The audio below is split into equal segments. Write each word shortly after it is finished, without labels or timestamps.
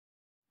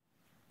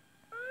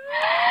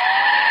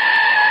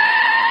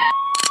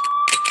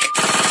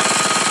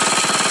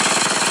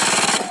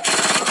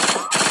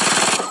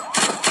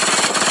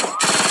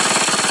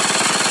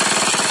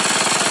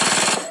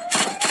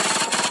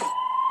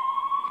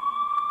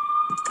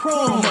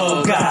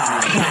Promo guy.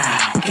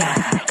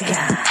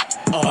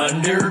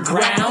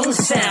 Underground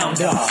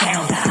sound off.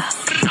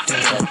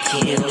 The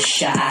Kill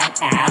Shot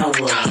Hour.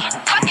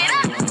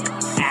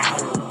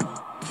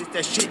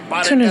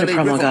 Tune into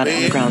Promo God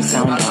Underground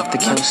Sound Off, the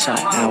Kill Shot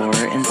Hour,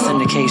 in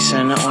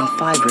syndication on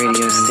 5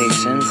 radio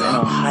stations in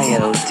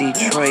Ohio,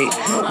 Detroit,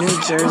 New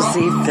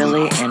Jersey,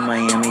 Philly, and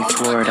Miami,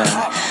 Florida.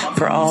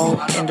 For all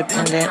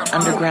independent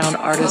underground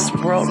artists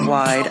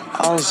worldwide,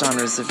 all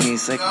genres of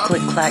music,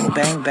 click, clack,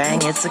 bang,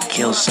 bang, it's a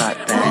Kill Shot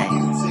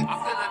bang.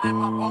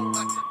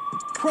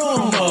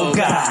 Promo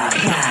guy.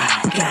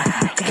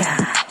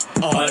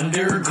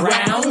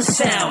 Underground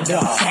sound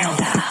off.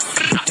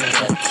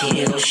 The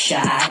Kill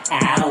Shot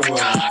Hour.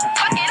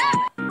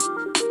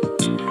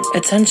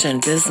 Attention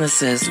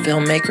businesses,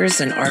 filmmakers,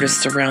 and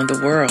artists around the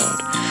world.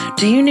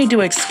 Do you need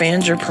to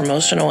expand your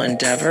promotional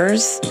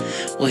endeavors?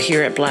 Well,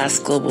 here at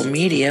Blast Global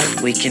Media,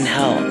 we can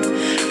help.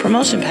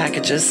 Promotion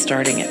packages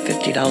starting at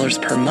 $50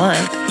 per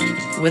month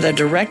with a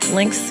direct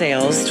link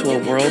sales to a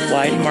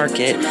worldwide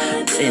market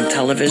in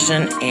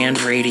television and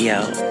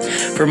radio.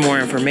 For more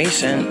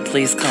information,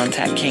 please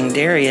contact King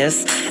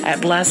Darius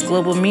at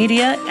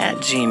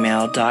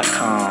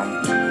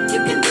blastglobalmedia@gmail.com. You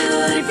can do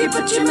it if you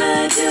put your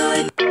mind to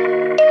it.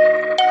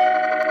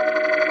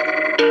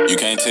 You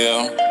can't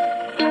tell?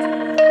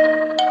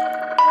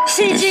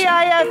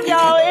 TGIF,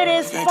 y'all, it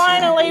is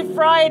finally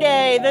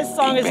Friday. This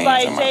song is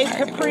by Xay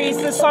Capisce.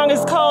 This song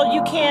is called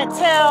You Can't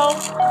Tell.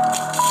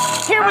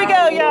 Here we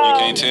go, y'all. You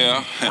can't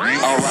tell. All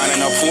right in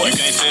the porch. You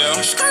can't tell.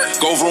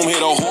 Go room,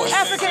 hit a horse.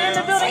 Africa in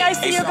the building. I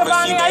see you,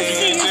 Kabani. I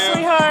see you,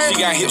 sweetheart. She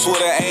got hips with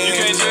her ass. You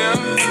can't tell.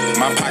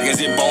 My pockets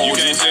it bold.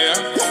 You can't tell.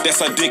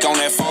 That's a dick on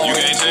that phone. You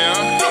can't tell.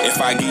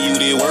 If I give you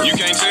this work. You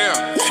can't tell.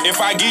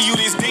 If I give you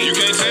this dick. You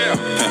can't tell.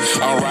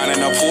 All right in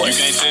the porch.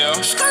 You can't tell.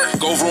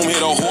 Go room,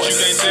 hit a horse.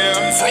 You can't tell.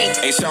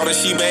 Hey, shout her,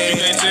 she bad.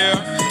 You can't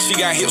tell. She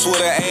got hips with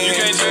her ass. You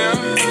can't tell.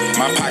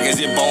 My pockets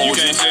it bold.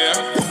 You can't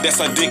tell. That's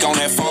a dick on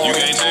that phone. You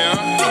can't tell.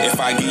 If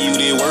I give you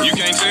this work. You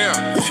can't tell.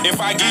 If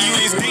I give you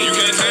this dick. You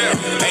can't tell.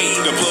 Hey,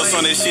 the plus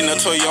on that shit in a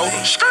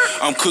Toyota.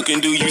 I'm cooking,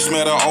 do you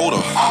smell the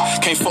odor?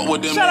 Can't fuck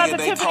with them. Shout out to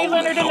Tiffany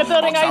Leonard in the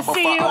building. I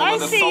see you. I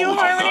see you,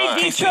 Harmony.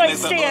 Detroit,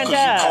 stand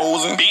up.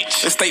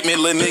 The statement,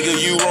 little nigga,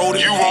 you wrote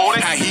it. You wrote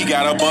it. How he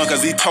got a bun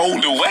cause he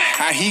told it.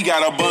 How he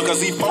got a bun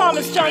cause he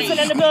Thomas Johnson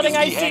in the building.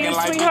 I see you,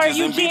 sweetheart.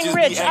 Eugene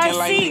Rich. I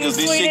see you, this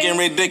shit getting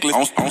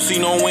ridiculous. I don't see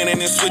no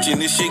winning and switching.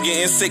 This shit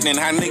getting sickening.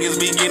 How niggas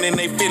be getting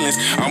their feelings.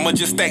 I'ma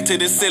just stack to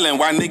the ceiling.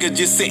 Why niggas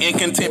just sitting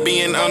content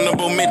being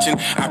honorable mention.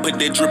 I put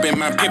that drip in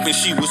my pimpin'.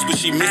 She whispered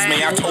she missed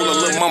me. I told her,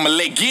 little mama,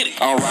 let get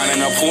it. All right in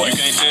the porch. You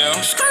can't tell.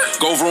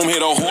 Go room,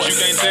 hit a horse. You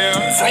can't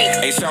tell.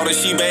 Hey, shout her,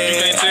 she bad.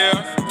 You can't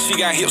tell. She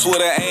got hips with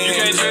her ass. You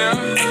can't tell.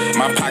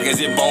 My pockets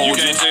it bold.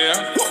 You can't tell.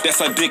 That's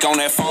a dick on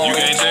that phone. You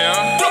can't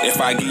tell. If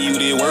I give you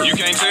this work. You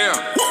can't tell.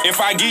 If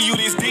I give you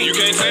this dick. You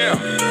can't tell.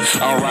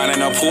 All right in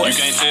the porch.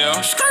 You can't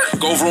tell.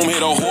 Go room,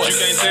 hit a horse. You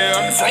can't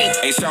tell.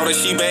 Hey, shout her,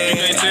 she bad.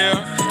 You can't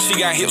tell. She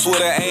got hips with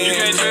her ass. You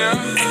can't tell.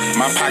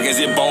 My pockets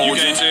it bold.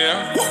 You can't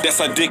tell. That's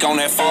a dick on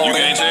that phone. You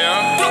can't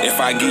tell. If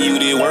I give you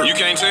this work. You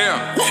can't tell.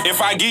 If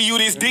I give you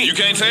this dick. You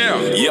can't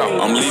tell. Yeah,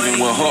 I'm leaving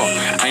with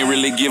her. I ain't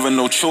really giving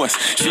no choice.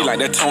 She like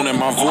that tone in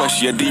my voice.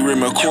 Yeah,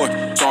 D-Rim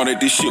McCoy. Started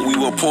this shit, we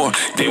were poor.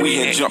 Then we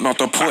had jumped off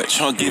the porch.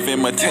 Huh, give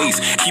him a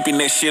taste. Keeping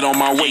that shit on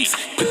my waist.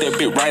 Put that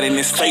bit right in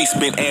his face.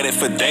 Been at it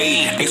for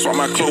days. Ain't swap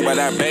my clothes by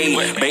that babe.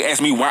 They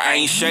asked me why I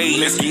ain't shaved.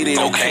 Let's get it,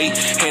 okay?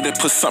 Had to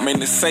put something in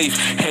the safe.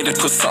 Had to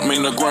put something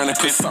in the ground and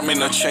put something in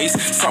the chase.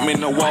 Something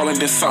in the wall and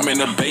then something in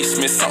the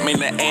basement. Something in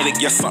the attic,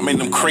 yeah, something in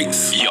them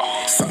crates. Yeah.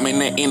 Something in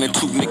that inner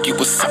tooth, Nicky,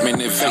 with something in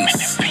that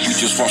vase. You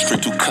just walk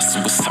straight to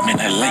custom with something in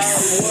that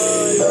lace.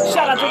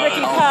 Shout out to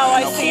Ricky Powell,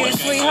 I see you,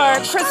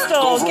 sweetheart.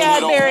 Crystal,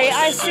 Gadberry,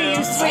 I see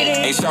you, sweetie.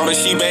 Hey, shout her,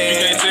 she bad. You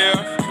can't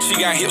tell. She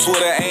got hips with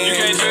her ass. You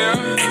can't tell.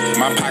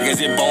 My pockets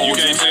it bold.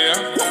 You can't tell.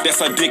 That's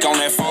a dick on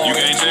that phone. You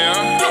can't tell.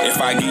 If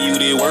I give you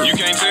this work. You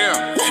can't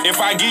tell. If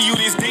I give you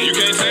this dick. You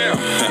can't tell.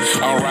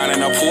 All right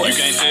in the porch.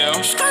 You can't tell.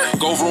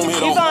 Go room,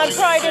 hit a horse. Yvonne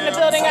Pride in the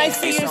building, I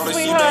see you,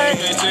 sweetheart.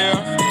 You can't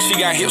tell. She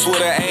got hips with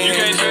her ass. You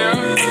can't tell.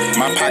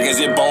 My pockets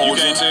it bold.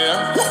 You can't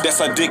tell. That's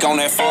a dick on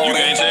that phone. You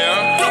can't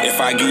tell. If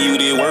I give you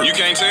this work. You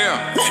can't tell.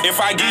 If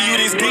I give you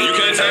this dick. You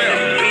can't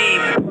tell.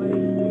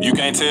 You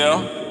can't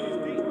tell.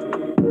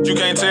 You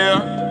can't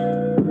tell.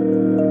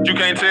 You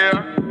can't tell.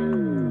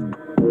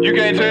 You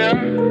can't tell.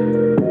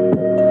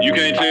 You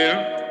can't tell.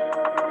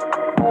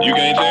 You can't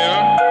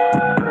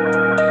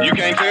tell. You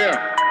can't tell. You can't tell.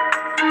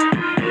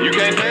 You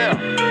can't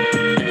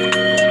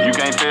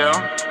tell.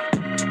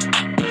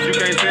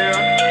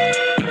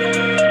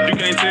 You can't tell. You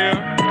can't tell.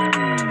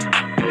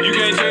 You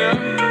can't tell.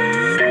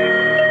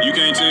 You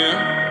can't tell.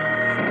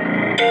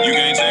 You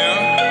can't tell.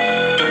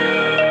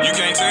 You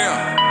can't tell.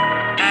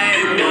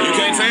 You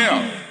can't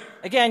tell.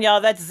 Again, y'all,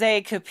 that's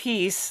Xay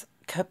Capisce.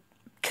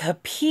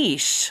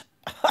 Capiche.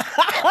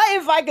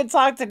 If I could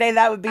talk today,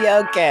 that would be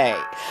okay.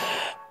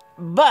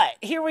 But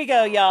here we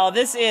go, y'all.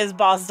 This is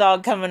Boss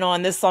Dog coming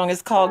on. This song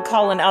is called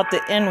Calling Out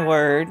the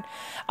N-Word.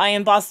 I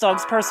am Boss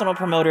Dog's personal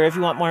promoter. If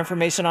you want more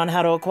information on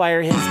how to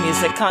acquire his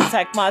music,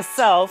 contact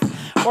myself,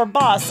 or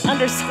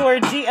boss_DOGG.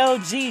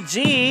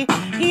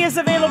 He is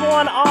available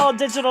on all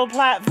digital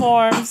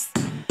platforms.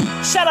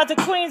 Shout out to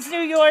Queens,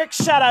 New York.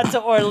 Shout out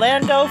to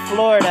Orlando,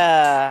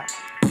 Florida.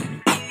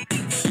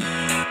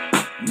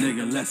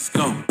 Nigga, let's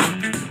go.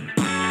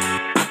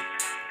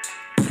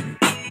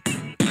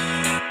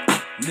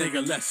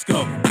 Nigga, let's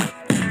go.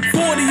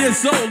 40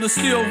 years old and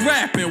still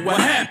rapping. What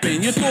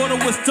happened? You thought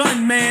it was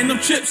done, man. Them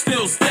chips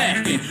still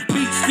stacking.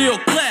 Beats still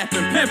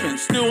clapping. Pimping,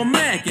 still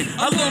macking.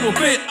 A little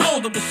bit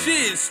older, but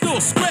shit, still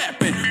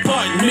scrapping.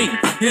 Pardon me.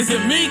 Is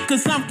it me?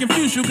 Cause I'm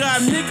confused. You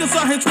got niggas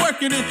out here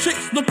twerking and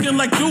chicks looking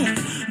like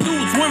dudes.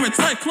 Dudes wearing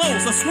tight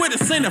clothes. I swear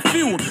this ain't a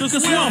few. Cause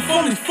where I'm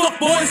from, these fuck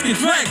boys get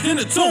dragged in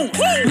the tomb.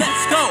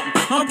 Let's go.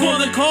 I'm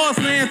pulling cars,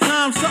 man.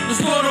 Time something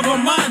sort of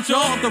remind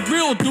y'all. The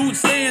real dude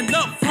stand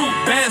up.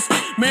 Fruit basket.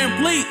 Man,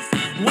 please.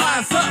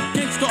 Wise up,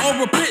 gangsta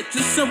over bitch,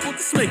 it's simple,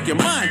 just make your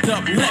mind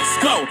up, let's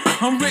go.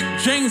 I'm Rick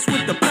James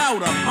with the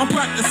powder, I'm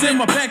practicing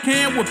my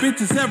backhand with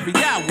bitches every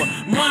hour.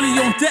 Money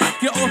on deck,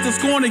 your altar's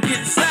gonna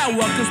get sour,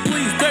 cause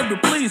please, baby,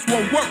 please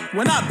won't work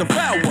when I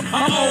devour.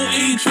 I'm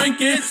OE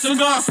drinking,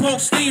 cigar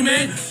smoke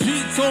steaming.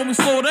 G told me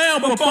slow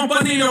down, but bump,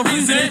 I need a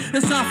reason.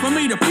 It's time for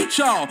me to beat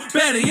y'all,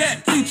 better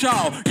yet, teach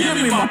y'all. Give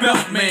me my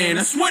belt, man,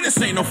 I swear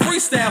this ain't no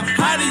freestyle.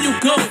 How do you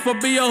go from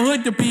being a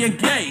hood to being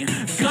gay?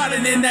 Got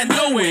it in that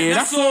nowhere,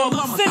 that's all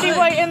I'm Cindy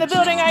White in the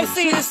building, I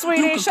see you,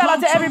 sweetie. Shout out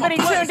to everybody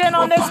tuned in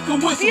on this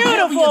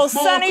beautiful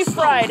sunny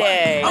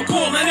Friday. I'm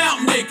calling out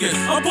niggas,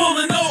 I'm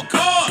pulling all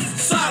cards.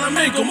 Side of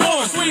make 'em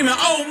more screaming,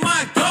 oh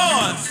my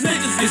God.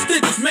 Niggas get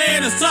stitches,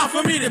 man, it's time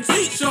for me to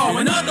teach y'all.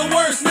 In other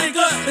words,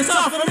 nigga, it's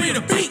time for me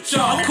to beat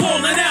y'all. I'm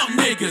calling out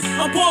niggas,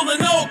 I'm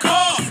pulling all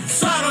cards.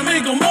 Side of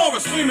make 'em more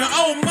screaming,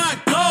 oh my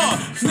God.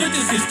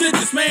 Niggas get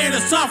stitches, man,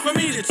 it's time for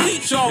me to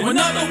teach y'all. In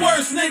other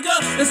words, nigga,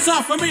 it's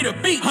time for me to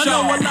beat y'all. I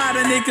know a lot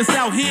of niggas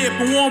out here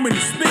but want me to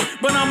spit,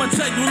 but I'ma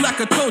tell you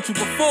like I told you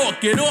before,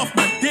 get off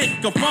my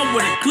dick, go run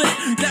with a clip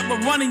that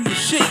we're running your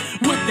shit.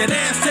 With that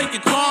ass, take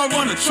your car,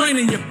 run a train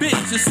in your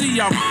bitch. You see,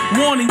 I'm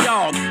warning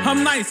y'all,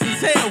 I'm nice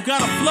as hell,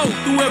 gotta flow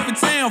through every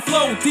town,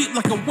 flow deep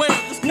like a whale.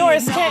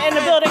 Norris Kent in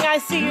the building, I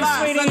see you,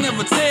 sweetie. I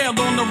never tell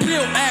on the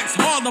real acts,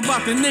 hard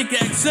about the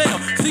nigga excel.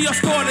 See, I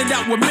started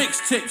out with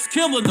mixtapes,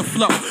 killing the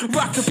flow.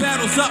 Rock the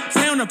battles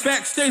uptown and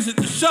backstage at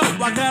the show.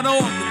 I got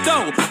all the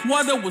dough,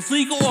 whether it was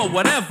legal or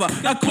whatever.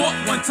 Got caught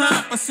one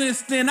time, but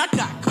since then I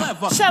got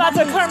clever. Shout out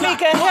to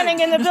Carmika Henning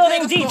in the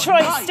building,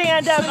 Detroit,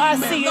 stand up, I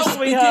see you,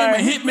 sweetheart.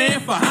 Became a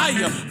hitman for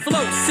hire,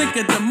 flow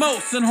sicker than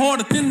most and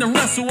harder than the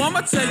rest. So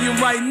I'ma tell you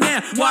right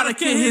now, why the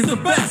kid is the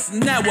best.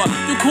 Now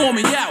you call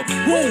me out,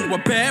 woo, a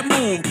bad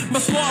move. My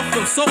scar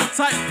feels so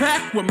tight,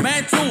 packed with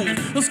mad tools.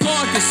 The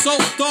scar gets so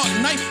dark,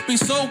 night be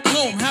so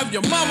gloom. Have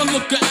your mama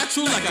looking at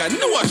you like I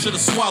knew I should've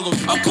swallowed.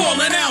 I'm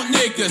calling out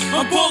niggas,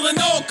 I'm pulling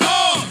all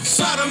cards.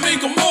 Try to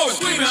make 'em more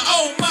screaming,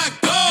 oh my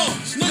God.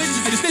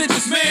 Niggas get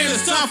stitches, man,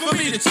 it's time for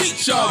me to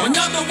teach y'all. In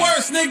other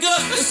words, nigga,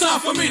 it's time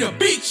for me to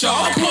beat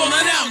y'all. I'm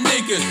calling out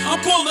niggas, I'm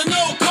pulling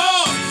all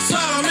cards.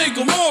 Try to make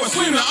 'em more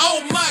screaming,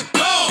 oh my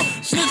God.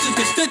 Snitches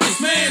get stitches,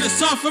 man, it's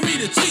time for me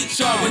to teach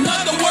y'all. In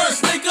other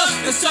words, nigga,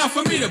 it's time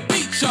for me to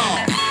beat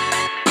y'all.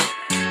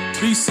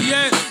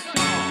 BCS,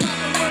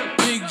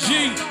 Big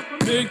G,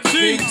 Big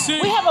T.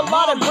 We have a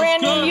lot of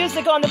brand new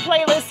music on the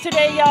playlist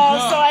today,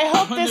 y'all, so I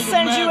hope this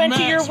sends you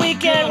into your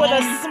weekend with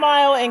a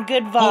smile and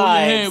good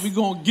vibes. We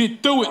gonna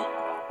get through it.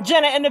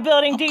 Jenna in the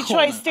building,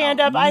 Detroit, stand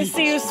up, I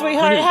see you,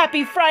 sweetheart.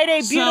 Happy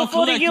Friday,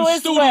 beautiful to you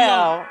as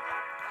well.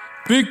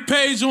 Big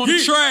Page on the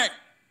track.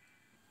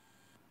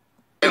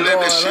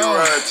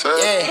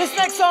 This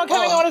next song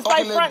coming on is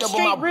by Front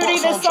Street Rudy.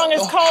 This song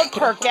is called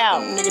Perk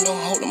Out. Nigga don't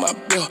hold on my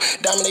bill.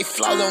 Diamond they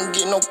flaws don't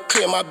get no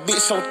clear. My bitch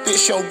so thick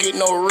she don't get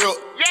no real.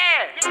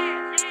 Yeah.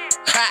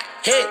 Ha,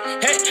 hey,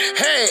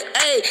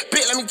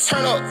 bitch, let me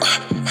turn up.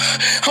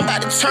 I'm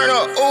about to turn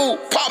up. Ooh,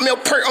 pop me a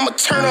perk, I'ma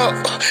turn up.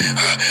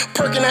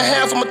 Perk and a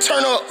half, I'ma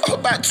turn up.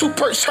 About 2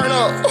 perks, turn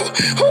up.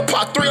 Ooh,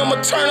 pop 3,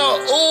 I'ma turn up.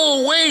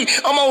 Ooh, wee,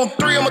 I'm on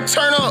 3, I'ma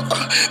turn up.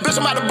 Bitch,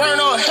 I'm about to burn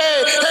up.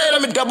 Hey,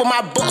 let me double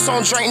my bucks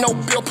on drink, no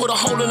bill. Put a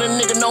hole in a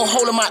nigga, no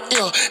hole in my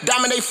ear.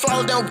 Diamond, they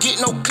flaws, they don't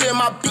get no clear.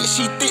 My bitch,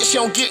 she thick, she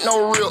don't get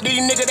no real.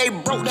 These niggas, they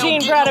broke, they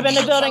Gene Bradham in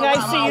the building, I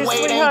see you,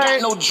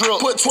 sweetheart. No drill.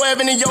 Put 12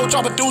 in the yo,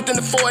 drop a deuce in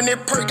the 4, and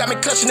that perk got me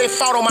clutching that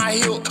fault on my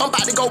heel. I'm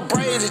about to go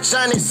brazy,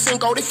 Johnny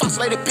Cinco. They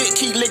fossolated bitch,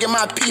 keep licking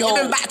my pee-hole.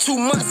 It been about 2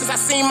 months since I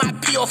seen my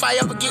P.O. If I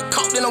ever get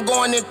caught, then I'm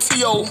going in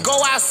T.O. Go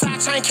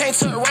outside, chain can't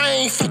touch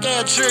rain. Fake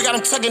ass jury, got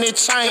him tucking that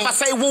chain. If I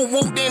say woo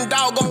woo, then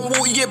dog gon'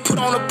 woo. You get put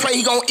on the plate,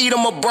 he gon' eat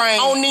him a brain.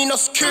 I don't need no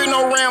security,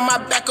 no round. My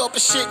back up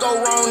and shit go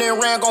wrong, then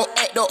round gon'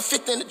 act up.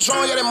 50 in the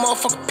drawing, yeah, that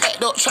motherfucker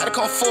packed up. Try to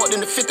come forward,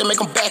 then the 50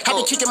 make him back up.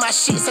 I be kicking my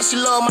shit, said she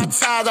love my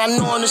ties. I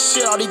know on the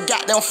shit, all these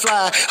goddamn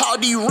flies. All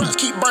these runs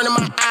keep burning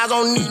my eyes. I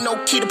don't need no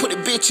key to put the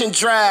bitch in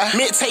drive.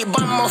 Mid-tape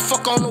bomb,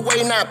 motherfucker on the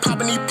way now.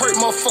 Poppin' these perk,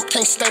 motherfucker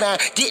can't stay down.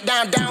 Get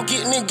down,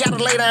 get in, gotta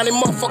lay down. They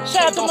motherfucker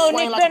shout out to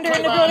Monique Bender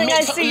in the building.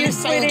 I see you,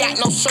 sweetie. Ain't got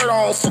no shirt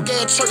on. Fuck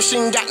ass church, she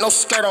ain't got no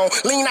skirt on.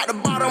 Lean out the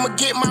bottom, I'ma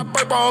get my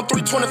burp on.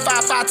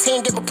 325,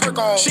 510, get my perk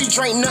on. She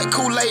drink nut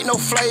Kool-Aid, no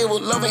flavor.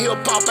 Loving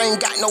hip hop,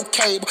 ain't got no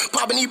cable.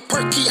 Poppin' these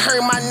perk, keep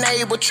hurting my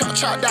neighbor.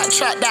 Trap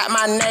that,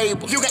 my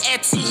neighbor. You can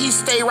add T, he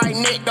stay right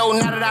neck though.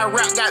 Now that I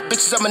rap, got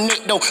bitches on my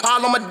neck though.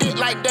 All on my dick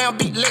like damn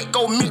beat, let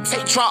go.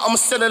 Mid-tape drop, I'ma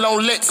sell it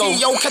on let go.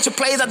 CEO catching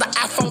plays at the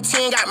iPhone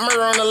 10. Got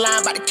murder on the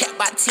line, by the cap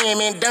by 10.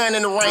 Man, done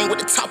in the rain with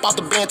the top off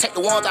the band. Take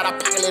the ones out of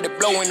pocket, let it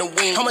blow in the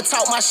wind. I'ma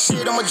talk my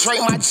shit, I'ma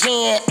drink my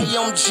gin.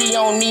 AMG,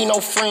 don't need no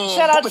friends.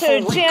 Shout out to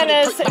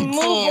Janice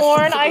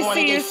Moveborn. I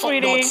see you,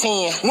 sweetie.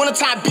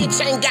 Wintertime,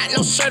 bitch, ain't got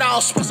no shirt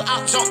off. Special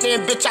out, jumped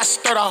in, bitch, I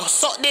stirred off.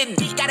 Suck that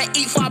dick, gotta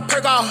eat for a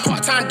perk off.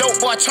 Part-time dope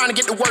boy, trying to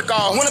get the work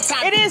off.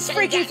 Wintertime, it is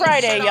Freaky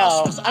Friday,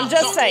 y'all. I'm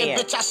just saying.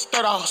 Bitch, I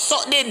stirred off.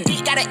 Suck that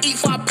dick, gotta eat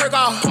for a perk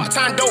off.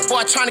 Part-time dope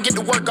boy, trying to get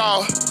the work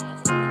off.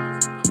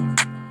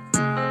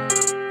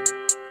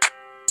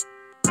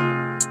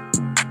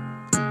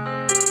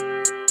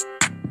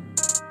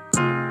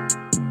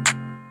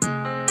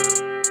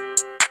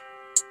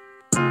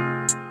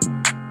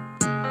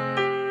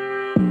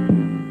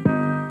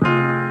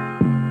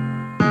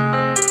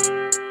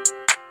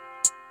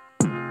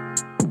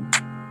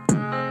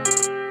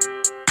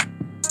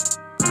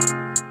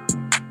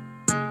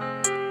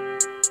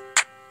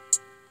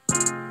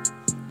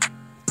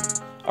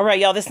 All right,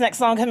 y'all, this next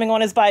song coming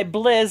on is by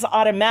Blizz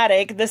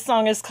Automatik. This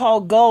song is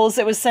called Goals.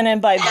 It was sent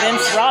in by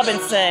Vince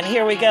Robinson.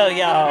 Here we go,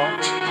 y'all.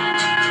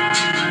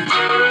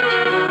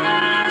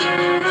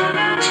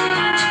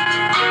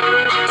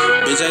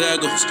 Bitch, I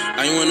got goals.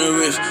 I wanna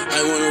riff.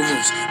 I wanna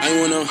roost. I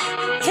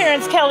wanna...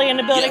 Terrence Kelly in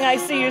the building. I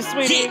see you,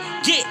 sweetie.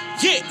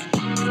 Yeah.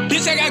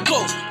 Bitch, I got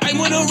goals. I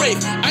wanna rave.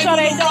 I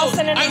wanna roll.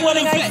 I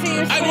wanna vet.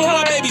 I want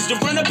my babies to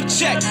run up a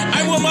check.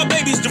 I want my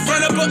babies to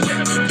run up a...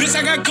 Bitch,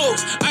 I got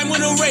goals. I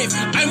wanna rave.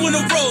 I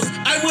wanna roll.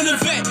 I wanna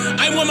vet.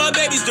 I want my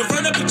babies to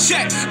run up a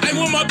check. I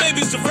want my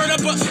babies to run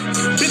up a...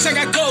 Bitch, I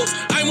got goals.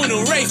 I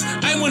wanna rave.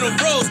 I wanna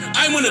roll.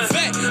 I wanna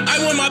vet.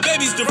 I want my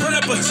babies to run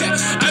up a check.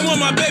 I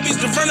want my babies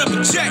to run up a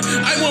check.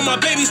 I want my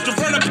babies to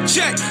run up a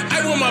check.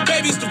 I want my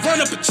babies to run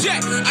up a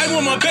check. I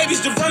want my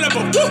babies to run up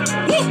a...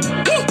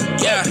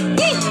 Yeah.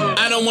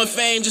 I don't want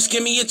fame, just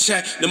give me a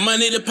check. The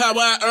money, the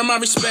power, I earn my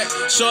respect.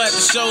 Show at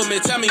the show,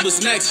 man, tell me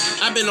what's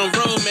next. I've been on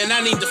road, man,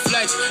 I need the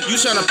flex. You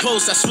tryna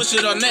post, I switch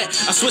it on that.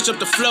 I switch up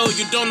the flow,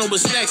 you don't know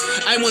what's next.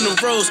 I want a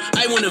rose,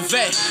 I want a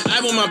vet.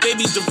 I want my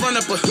babies to run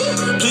up a...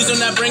 Please do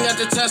not bring out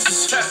the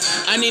testers.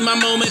 I need my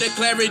moment of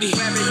clarity.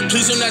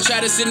 Please do not try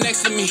to sit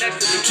next to me.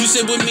 To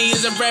sit with me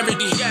is a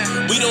rarity.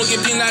 We don't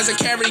get penalized or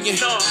carrying.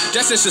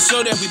 That's just to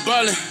show that we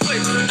ballin'.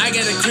 I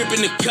got a grip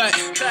in the cut.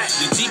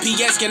 The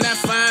GPS cannot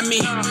find me.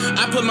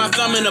 I put my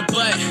thumb in the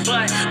butt.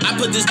 I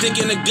put this dick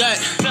in the gut.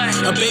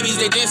 Babies,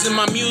 they dancing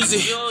my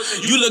music.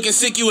 You looking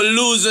sick, you a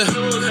loser.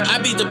 I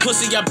beat the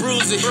pussy, I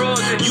bruise it.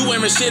 You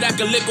wearing shit I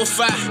can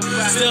liquefy.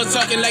 Still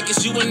talking like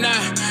it's you and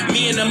I.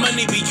 Me and the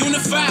money be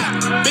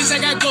unified. Bitch, I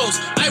got goals.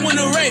 I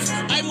wanna rave.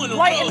 I wanna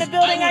Light in the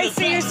building, I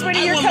see you, sweetie.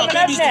 You're coming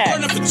up next.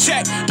 Run up a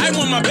check. I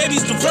want my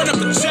babies to run up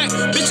a check.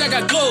 Bitch, I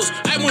got goals.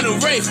 I wanna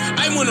rave.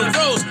 I wanna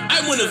rose.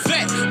 I wanna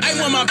vet. I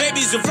want my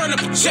babies to run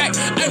up a check.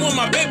 I want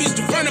my babies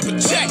to run up a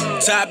check.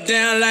 Top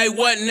down like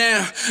what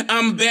now?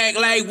 I'm back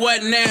like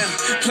what now?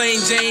 Plain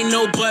Jane,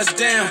 no bust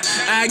down.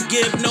 I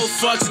give no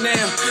fucks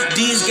now.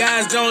 These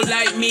guys don't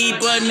like me,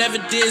 but never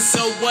did,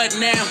 so what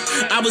now?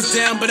 I was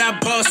down, but I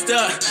bossed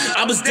up.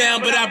 I was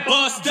down, but I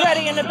bossed up.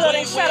 Ready in the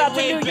building. Shout out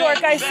to New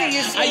York. I see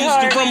you, sweetheart. I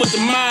used to run with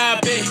the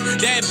mob, eh?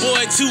 That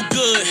boy too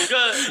good.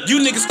 You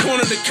niggas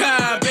corner the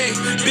car, eh?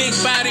 Big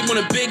body want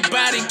a big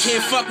body.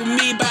 Can't fuck with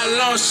me by a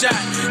long shot.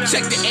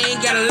 Check the aim,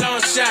 got a long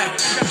shot.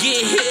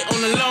 Get hit on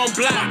a long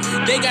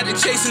block. They got the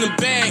chase in the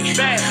bag.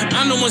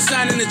 I'm the one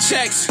signing the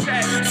checks.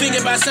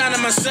 Thinking about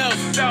signing myself.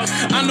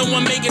 I'm the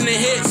one making the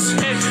hits.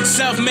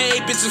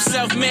 Self-made, bitch, I'm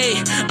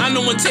self-made. I'm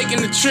the one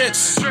taking the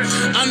trips.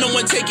 I'm the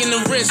one taking the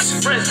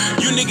risks.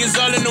 You niggas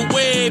all in the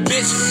way,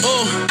 bitch.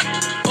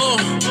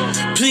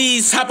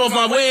 Please hop off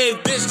my wave,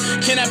 bitch.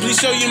 Can I please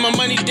show you my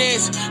money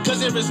dance? Cause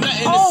there is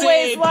nothing to say.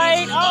 Always,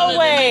 light,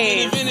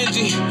 always.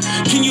 Energy.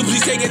 Can you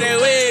please take it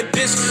away,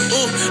 bitch?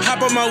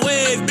 Hop on my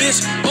wave,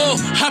 bitch.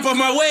 Hop on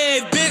my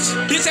wave, bitch.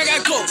 Bitch, I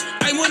got goals.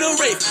 I wanna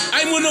rave.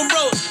 I wanna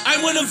roll. I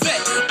wanna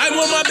vet. I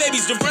want my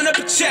babies to run up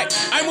a check.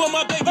 I want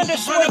my babies Linda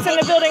to run up Schwartz in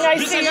the building.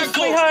 I see you,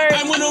 sweetheart.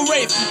 I wanna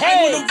rave.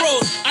 I wanna roll.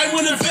 I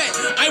wanna vet.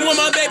 I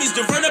want my babies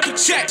to run up a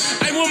check.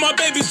 I want my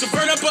babies to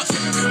run up a...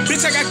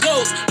 Bitch, I got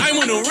goals. I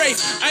wanna rave.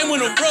 I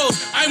wanna roll.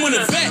 I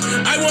wanna vet.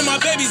 I want my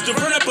babies to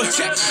run up a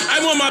check. I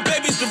want my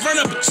babies to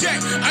run up a check.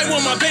 I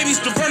want my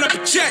babies to run up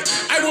a check.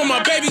 I want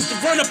my babies to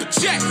run up a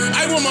check.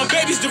 I want my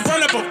babies to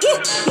run up a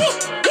woo, woo,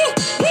 woo,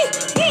 woo,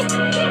 woo.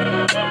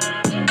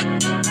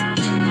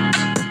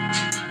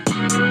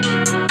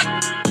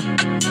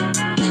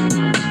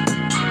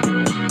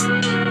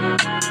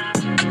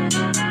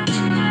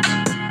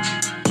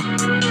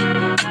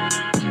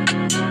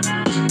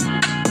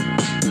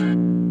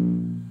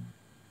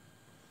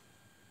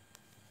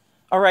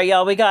 right,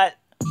 y'all, we got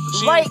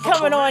Light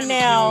coming on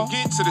now.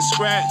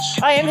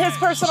 I am his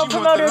personal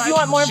promoter. If you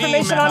want more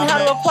information on how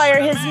to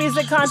acquire his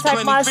music,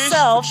 contact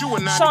myself,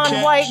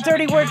 Sean White,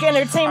 Dirty Work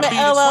Entertainment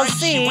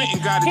LLC.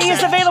 He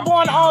is available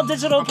on all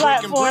digital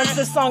platforms.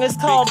 This song is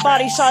called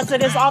Body Shots.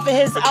 It is off of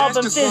his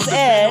album Fizz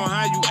Ed.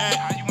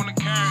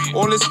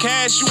 All this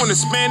cash you wanna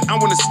spend, I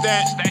wanna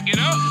stack it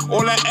up.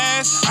 All that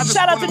ass, I just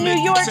shout out to New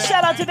York,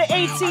 shout out to the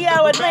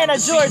ATL, Atlanta,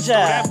 Georgia.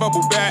 That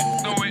bubble back,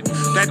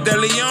 that De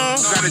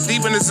Leon, got it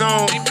deep in the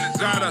zone.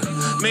 Gotta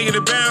make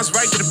it bounce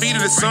right to the beat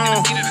of the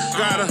song.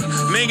 Gotta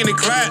making it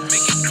clap.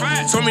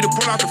 Told me to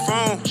pull out the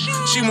phone.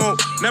 She won't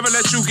never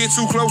let you get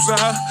too close to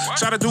her.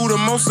 Try to do the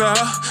most of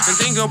her and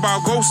think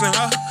about ghosting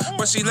her.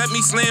 But she let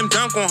me slam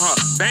dunk on her,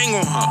 bang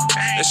on her.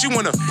 And she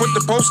wanna put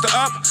the poster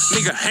up,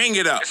 nigga, hang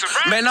it up.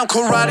 Man, I'm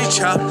karate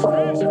chop.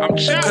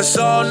 Cause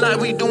all night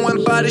we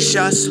doing body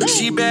shots.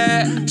 She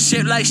bad,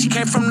 shit like she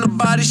came from the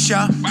body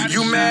shop.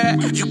 You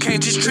mad? You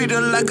can't just treat her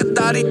like a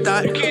thotty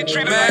thot.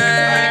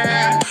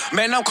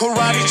 Man, I'm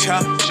karate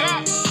chop.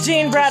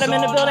 Gene Bradham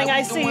in the building,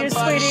 I see you,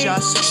 sweetie.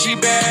 She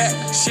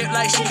bad, shit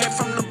like she came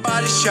from the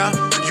body shop.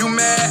 You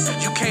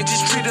mad? You can't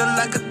just treat her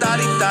like a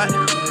thotty thot.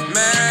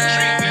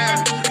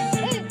 Man.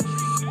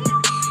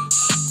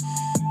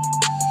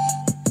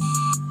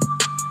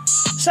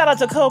 Shout out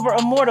to Cobra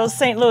Immortal,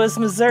 St. Louis,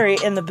 Missouri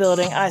in the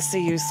building. I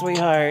see you,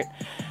 sweetheart.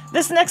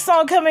 This next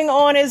song coming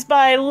on is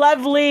by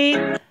Lovely.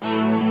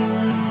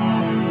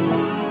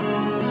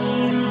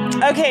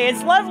 Okay,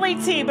 it's Lovely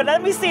T, but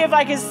let me see if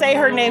I can say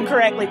her name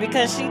correctly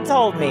because she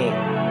told me.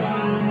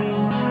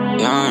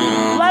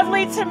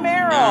 Lovely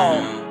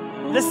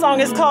Tamarl. This song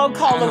is called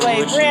Call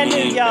Away. Brand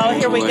new, y'all.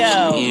 Here we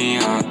go.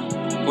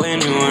 When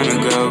you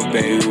wanna go,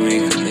 baby,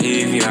 we can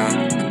leave,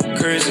 yeah.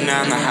 Cruising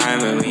down the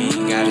highway, we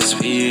ain't gotta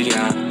speed,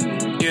 yeah.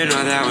 You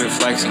know that we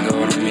flex and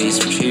go to meet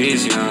some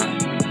cheese, yeah.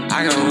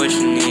 I got what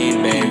you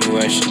need, baby,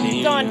 what you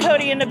need. Don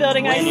Cody in the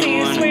building, I see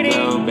you, sweetie.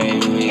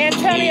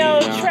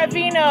 Antonio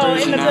Trevino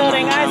in the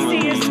building, I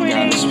see you,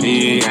 sweetie.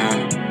 Speed,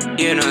 yeah.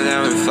 You know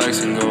that we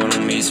flex and go to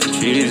meet some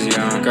cheese,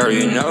 yeah. Girl,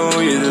 you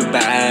know you're the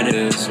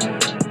baddest,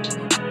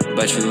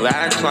 but you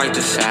act like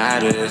the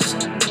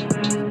saddest.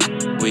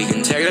 We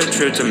can take a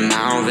trip to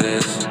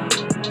Maldives.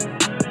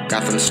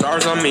 Got them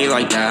stars on me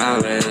like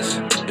Dallas.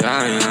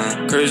 Yeah,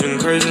 yeah. Cruising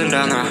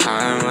down the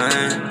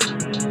highway.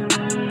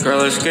 Girl,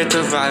 let's get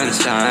the violence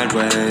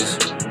sideways.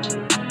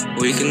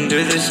 We can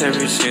do this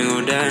every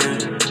single day.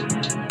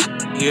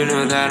 You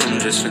know that I'm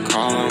just a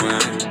call away.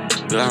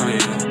 Yeah,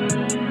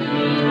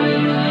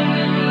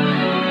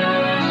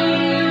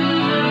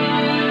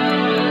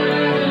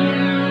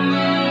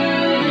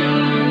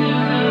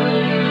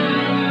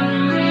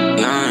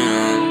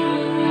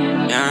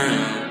 yeah.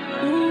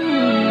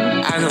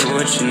 I got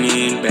what you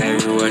need,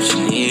 baby, what you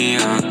need,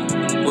 yeah.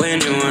 When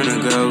you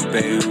wanna go,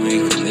 baby,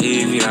 we can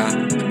leave, yeah.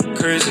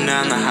 Cruising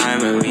down the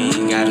highway, we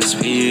ain't gotta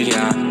speed,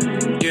 yeah.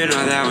 You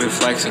know that we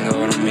flex and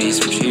go to meet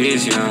some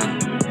cheese, yeah.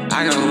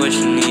 I got what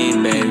you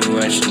need, baby,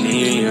 what you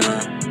need,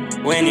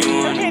 yeah. When you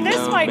wanna okay, this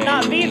go, might baby,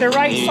 not be the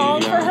right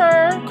song for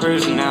her.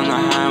 Cruising down the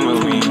highway,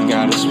 we ain't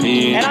gotta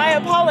speed. And I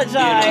apologize.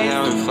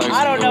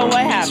 I don't know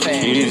what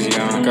happened. Cheese,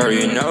 yeah. Girl,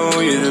 you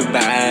know you're the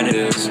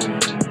baddest,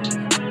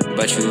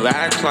 but you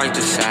act like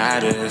the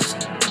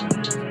saddest.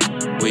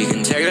 We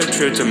can take a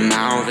trip to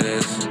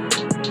Maldives.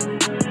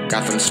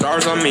 Got them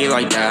stars on me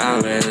like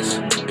Dallas.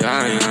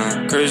 Yeah,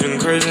 yeah. Cruising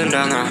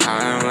down the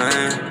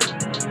highway.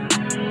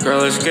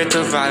 Girl, let's get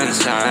the violence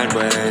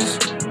sideways.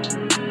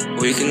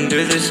 We can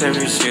do this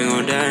every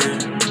single day.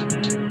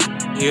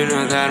 You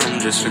know that I'm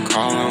just a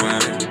call away.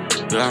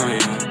 Yeah,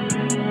 yeah.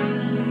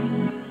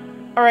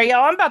 All right,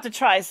 y'all, I'm about to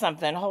try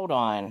something. Hold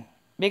on.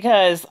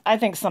 Because I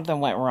think something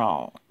went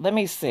wrong. Let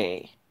me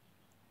see.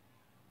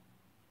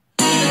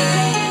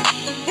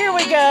 Here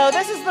we go.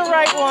 This is the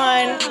right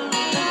one.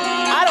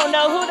 I don't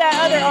know who that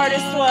other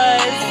artist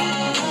was.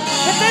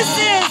 But this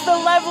is the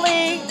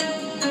Lovely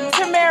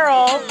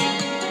Tamarl.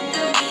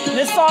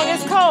 This song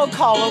is called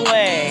Call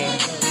Away.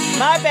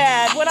 My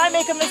bad. When I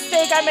make a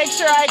mistake, I make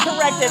sure I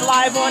correct it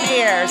live on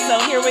air. So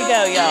here we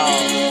go, y'all.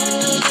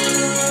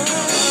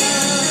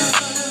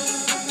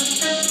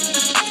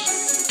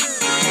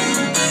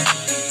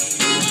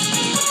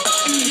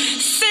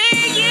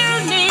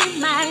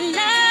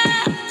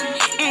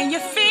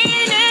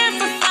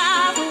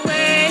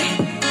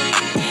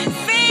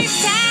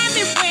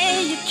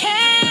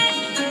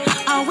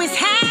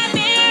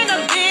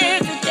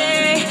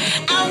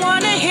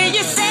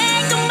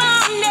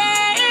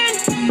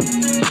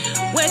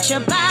 Your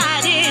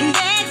body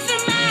next to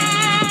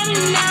mine.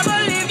 Never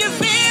leave you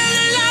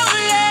feeling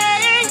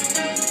lonely.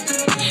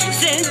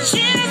 Send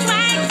chills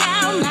right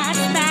down my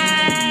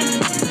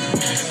spine.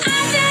 I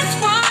just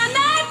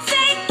wanna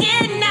take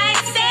it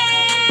nice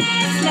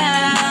and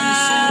slow.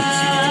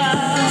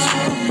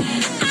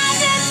 I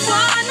just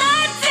wanna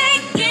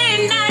take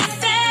it nice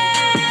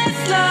and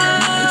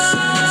slow.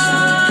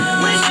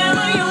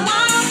 Whenever you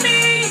want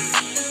me,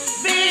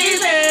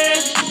 baby,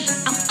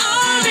 I'm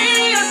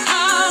only a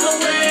call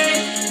away.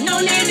 No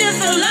need to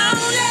feel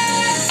lonely,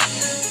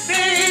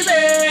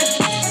 baby.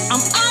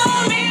 I'm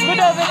only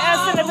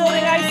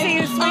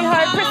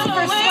sweetheart.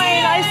 Christopher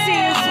Swain, I see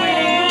you,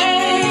 sweetie.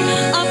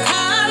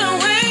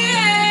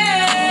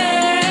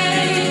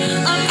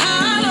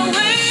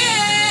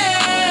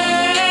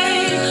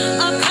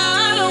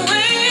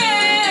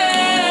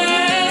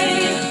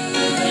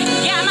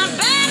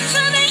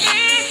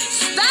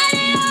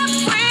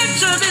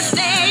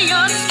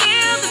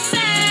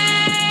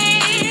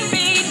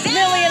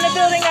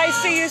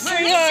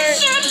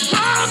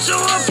 To a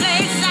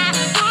place I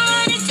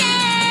wanna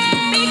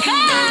stay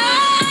because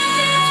I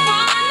just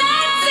wanna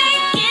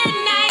take it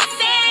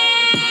nice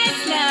and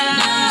slow.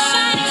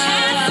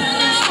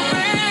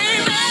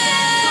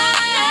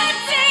 Wanna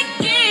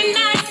take it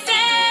nice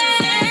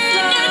and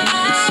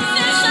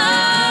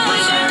slow.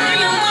 Whenever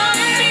you want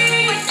me,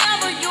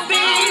 whenever you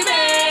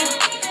baby,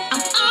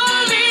 I'm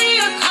only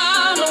a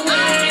call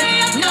away.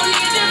 No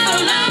need to go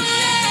long,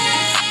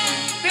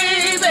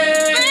 baby.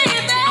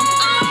 I'm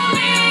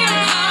only a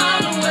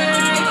call away.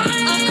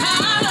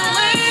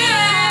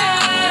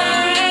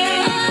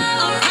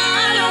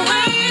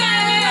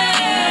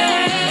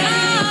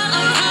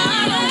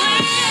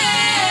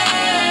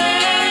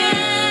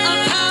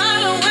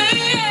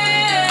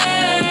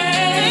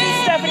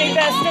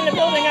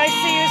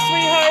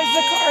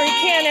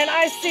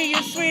 I see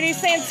you, sweetie.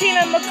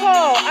 Santina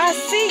McCall, I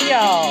see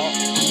y'all.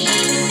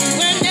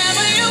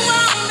 Whenever you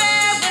want me,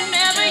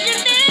 whenever you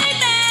need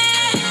me,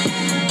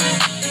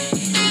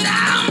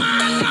 now my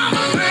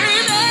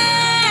baby.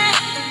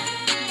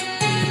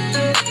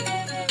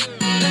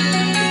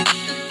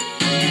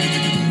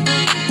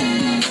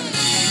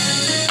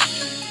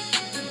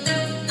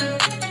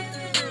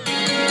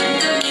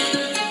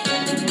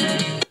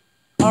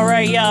 All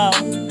right, y'all.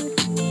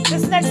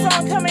 This next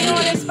song coming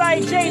on is by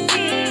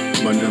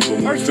JP. My number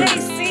one or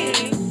JC.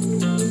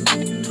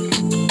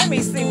 Let me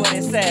see what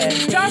it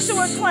says.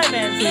 Joshua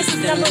Clemmons, this is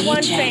number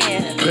one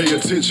fan. Pay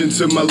attention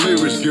to my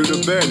lyrics, get a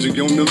badge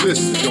on the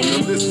list.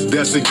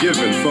 That's a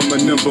given from a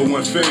number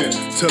one fan.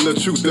 Tell the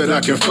truth that I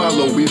can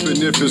follow,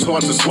 even if it's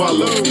hard to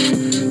swallow.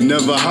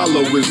 Never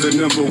hollow is the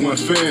number one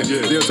fan.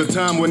 There's a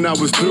time when I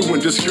was through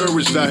and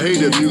discouraged. I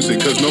hated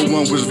music cause no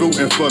one was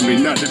rooting for me,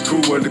 not the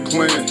crew or the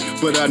clan.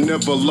 But I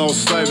never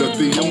lost sight of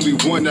the only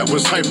one that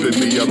was hyping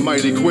me. A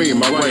mighty queen,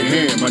 my right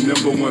hand, my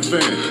number one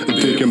fan.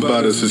 Thinking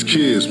about us as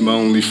kids, my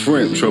only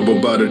friend.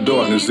 Troubled by the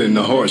darkness and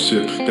the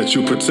hardship that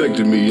you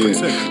protected me in.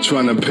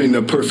 Trying to paint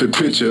a perfect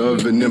picture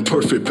of an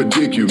imperfect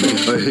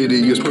predicament. A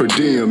hideous per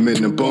diem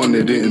in a bond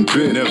that didn't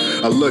bend.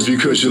 I love you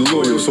cause you're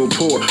loyal, so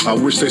poor. I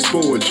wish they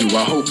spoiled you.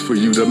 I hope for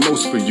you, the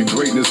most for you.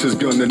 Greatness is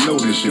gonna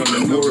notice you.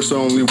 Words are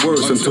only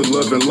words until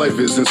love and life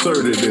is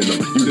inserted in them.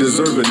 You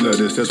deserving of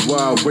this, that's why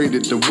I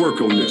waited to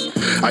work on this.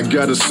 I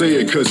gotta say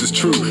it cause it's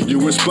true. You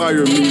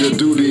inspire me to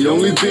do the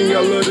only thing I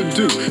love to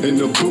do. In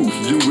the booth,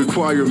 you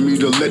require me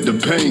to let the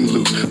pain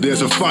loose.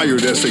 There's a fire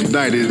that's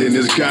ignited and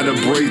it's gotta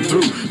break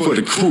through for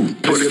the crew.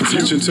 Pay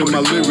attention to my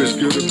lyrics,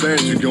 get a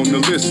badge, you're gonna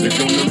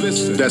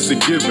listen. That's a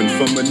given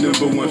from a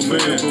number one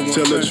fan.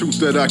 Tell the truth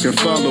that I can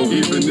follow,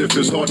 even if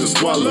it's hard to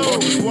swallow.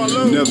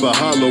 Never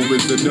hollow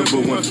is the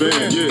number one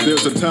fan.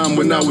 There's a time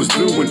when I was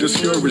through and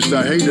discouraged.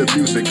 I hated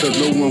music cause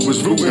no one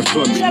was rooting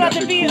for me. Shout out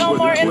to B.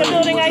 Omar in the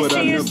building. I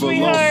see you,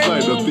 sweetheart.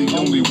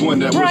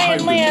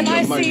 Brian Lamb,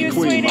 I see you,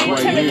 sweetie.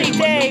 Timothy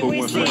Day,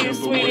 we see you,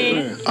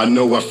 sweetie. I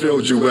know I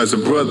failed you as a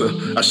brother.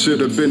 I should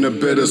have been a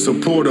better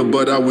supporter,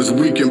 but I was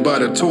weakened by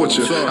the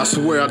torture. I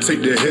swear I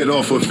take the head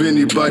off of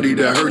anybody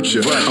that hurt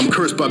you. I'm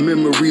cursed by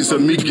memories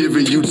of me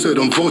giving you to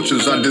them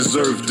vultures. I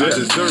deserve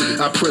death.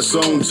 I press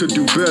on to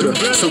do better.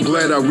 So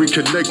glad I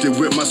reconnected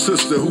with my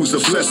sister who's a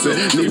blessing.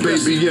 New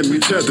baby and me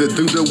tethered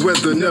through the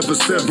weather, never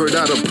severed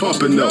out of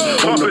pumping up.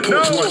 On the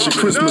porch watching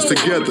Christmas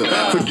together.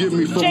 Forgive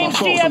me for my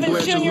faults. I'm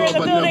glad you love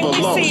I never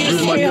lost.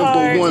 You're my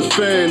number one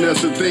fan,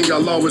 that's the thing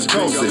I'll always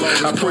call it.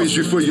 I praise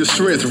you for your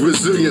strength,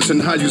 resilience,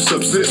 and how you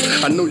subsist.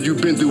 I know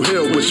you've been through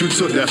hell, but you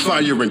took that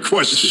fire and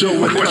crushed it.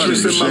 Showing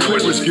interest in my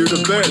lyrics, get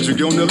a badge, you're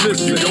gonna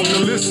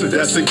listen.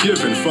 That's a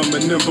given from a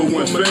number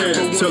one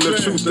fan. Tell the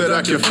truth that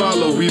I can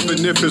follow,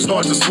 even if it's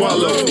hard to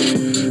swallow.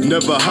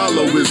 Never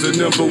hollow is the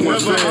number one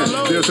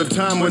fan. There's a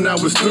time when I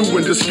was through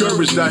and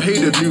discouraged. I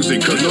hated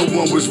music cause no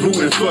one was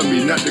rooting for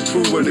me, not the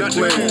crew or the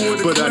clan.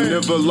 But I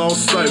never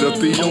lost sight of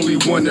the only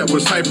one that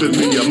was hyping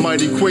me. A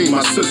mighty queen,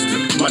 my sister,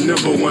 my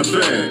number one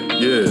fan.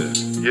 Yeah.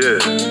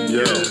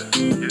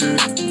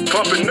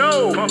 Pumpin'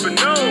 no. My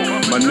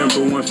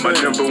number one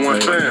fan.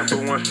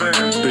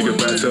 Big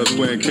about to us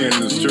playing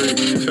Cannon Street.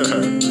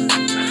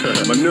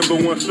 My number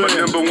one fan.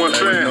 You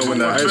know, when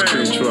the ice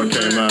cream truck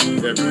came out,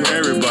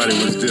 everybody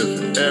was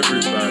different.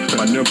 Everybody.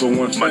 My number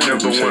one fan.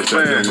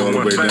 All the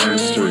way down the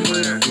street.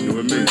 You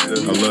with me? I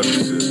love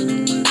you, sis.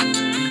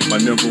 My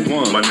number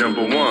one.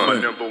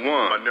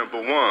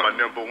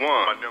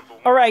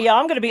 All right, y'all,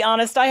 I'm going to be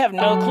honest. I have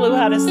no clue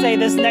how to say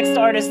this next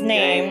artist's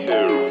name.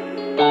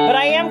 But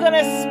I am going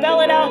to spell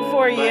it out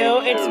for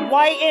you. It's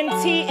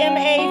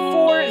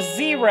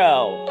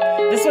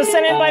YNTMA40. This was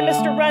sent in by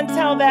Mr. Run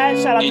Tell That.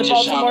 Shout out to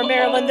Baltimore,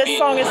 Maryland. This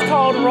song is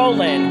called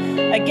Rollin'.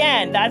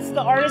 Again, that's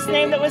the artist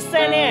name that was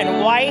sent in.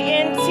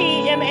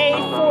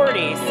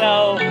 YNTMA40.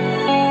 So,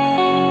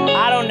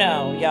 I don't know.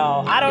 know,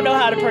 y'all. I don't know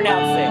how to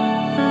pronounce it.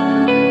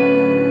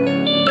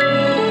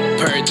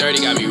 Per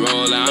 30 got me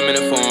rolling, I'm in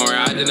the phone,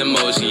 riding the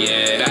motion,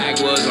 yeah.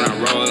 Backwoods when I'm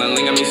rolling,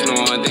 link got me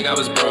snoring, think I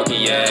was broken,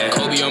 yeah.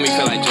 Kobe on me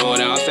feel like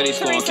Jordan, I'll steady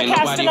scoring, can't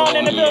nobody hold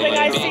me,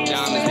 yeah. Big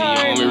diamonds, they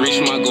on me,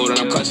 reaching my goal, and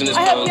I'm clutching this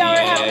pole,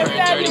 yeah. Per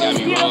 30 got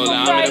me rolling,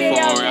 I'm in the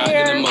phone,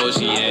 riding the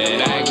motion,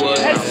 yeah.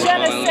 Backwoods when I'm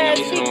rolling, link got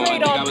me snoring,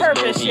 think I was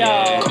broken,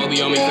 yeah. Kobe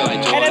on me feel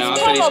like Jordan, I'll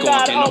steady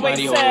scoring, can't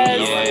nobody hold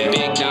me, yeah.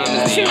 Big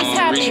diamonds, they on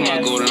me, reaching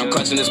my goal, and I'm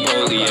clutching this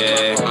pole,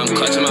 yeah. I'm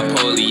clutching my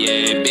pole,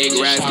 yeah. Big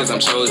rats, cause I'm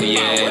chosen,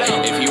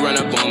 yeah. If he run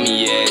up on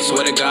me, yeah.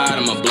 Swear to God,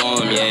 I'ma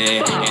blow him,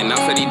 yeah. And I'm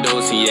steady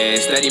dosing, yeah.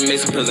 Steady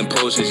mixing pills and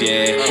potions,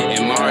 yeah.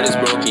 And my heart is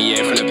broken,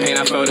 yeah. From the pain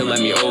I felt, it let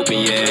me open,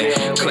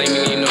 yeah.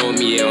 Claiming he know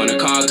me, yeah. On the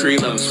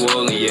concrete, love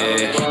swollen,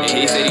 yeah. And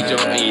he said he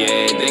joking,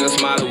 yeah. They gon'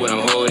 smile at what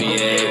I'm holding,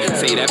 yeah.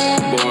 Say that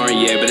boring,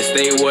 yeah. But it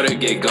stay water,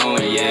 get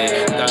going,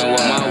 yeah. Thuggin'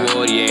 with my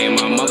ward, yeah.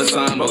 My mother's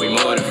son, but we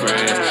more than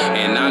friends.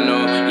 And I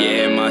know,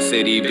 yeah, my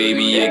city,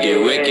 baby, it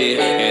get wicked.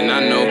 And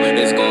I know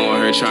it's gon'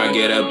 hurt trying to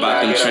get up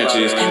out them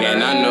trenches.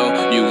 And I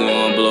know you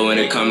gon' blow when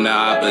it come to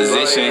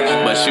opposition,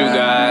 but you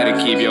gotta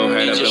keep your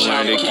head up and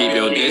learn to keep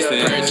your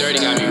distance. Per 30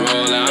 got me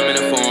rolling, I'm in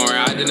the phone,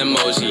 riding the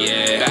motion,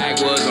 yeah.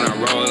 Backwoods when I'm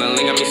rolling,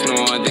 link got me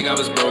snoring, think I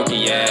was broken,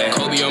 yeah.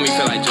 Kobe on me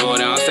feel like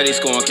Jordan, I'll steady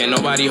scoring, can't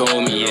nobody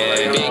hold me,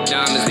 yeah. Big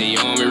diamonds, they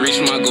on me,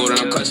 reaching my goal, and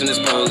I'm clutching this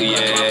pole,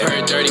 yeah.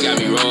 Per 30 got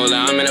me rolling,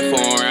 I'm in the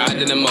phone,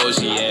 riding the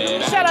motion, yeah.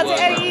 Shout out to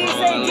Eddie,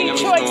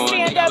 Detroit,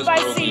 stand up,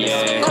 I see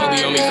you.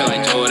 Kobe on me feel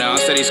like Jordan, I'll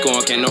steady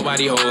scoring, can't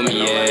nobody hold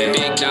me, yeah.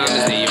 Big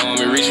diamonds, they on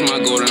me, reaching my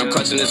goal, and I'm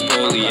clutching this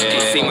pole,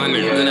 yeah. See my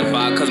niggas in the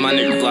vibe, cause my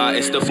niggas fly,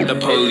 it's still for the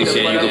police,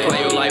 yeah. You can play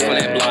your life on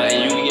that block,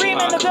 and you can get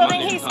popped. In the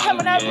building, he's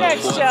coming up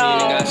next, y'all.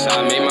 Got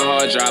shot, made my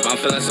heart drop, I'm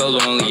feeling so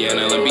lonely, yeah.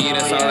 Now let me,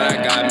 that's all that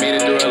I got, made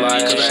it through a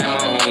lot, cause I had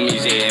my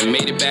homies, yeah.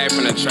 Made it back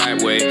from the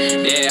trap way,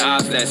 dead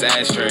ops, that's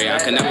ashtray. I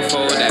could never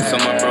forward that to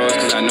my bros,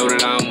 cause I know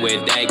that I'm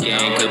with that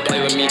gang. Could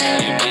play with me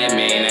and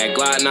Batman, that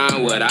Glock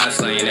 9, what I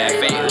slain. That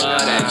fake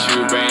love that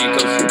you bring,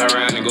 could flip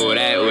around and go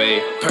that way.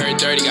 Per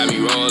 30 got me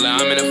rolling,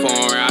 I'm in the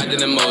phone, riding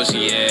the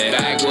motion, yeah.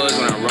 Backwoods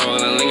when I'm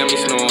rolling, link got me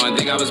snoring,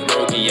 think I was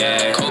broken,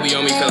 yeah. Kobe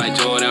on me feel like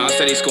Jordan, I'll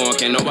steady scoring,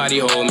 can't nobody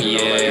hold me,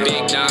 yeah.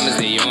 Big diamonds,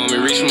 they on me,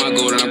 reaching my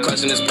goal, and I'm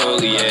clutching this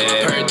pole,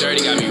 yeah. Per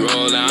 30 got me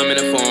rolling, I'm in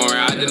the phone,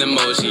 riding the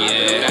motion,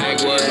 yeah.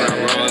 Backwoods when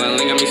I'm rolling,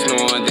 link got me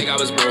snoring, think I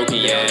was broken,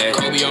 yeah.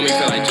 Kobe on me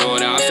feel like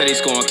Jordan, I'll steady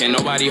scoring, can't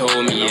nobody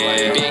hold me,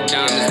 yeah. Big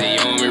diamonds, they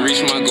on me,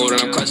 reaching my goal,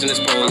 and I'm clutching this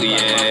pole,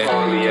 yeah.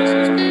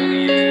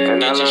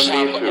 And I love these two,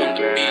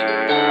 man.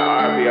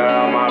 RP to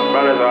all my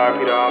brothers,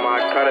 RP to all my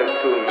cutters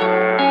too,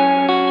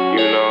 man.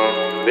 You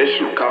know, this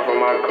shoe come from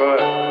my cut.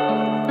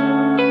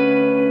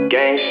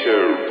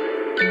 Gangster.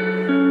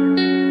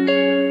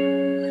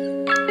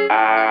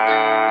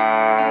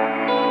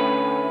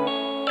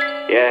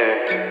 Yeah.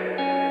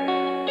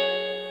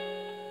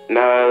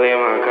 Never leave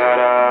my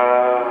cutter.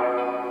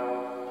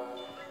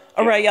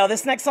 All right, y'all,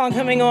 this next song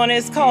coming on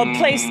is called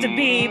Place to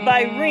Be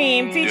by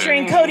Reem,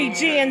 featuring Cody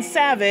G and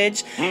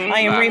Savage. I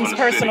am Reem's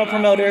personal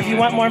promoter. If you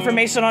want more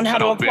information on how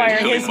to acquire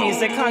his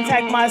music,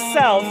 contact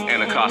myself,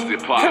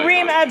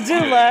 Karim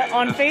Abdullah,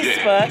 on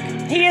Facebook.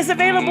 He is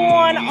available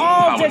on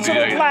all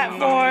digital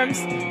platforms.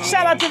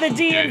 Shout out to the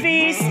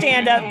DMV,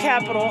 Stand Up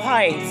Capitol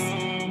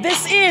Heights.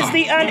 This is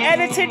the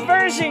unedited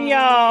version,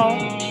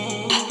 y'all.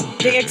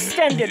 The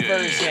extended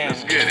version.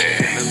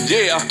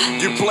 Yeah,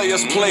 you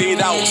players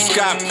played out,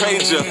 Scott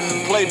Pager,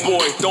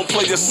 Playboy, don't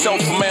play yourself,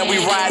 man,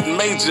 we riding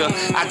major.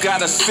 I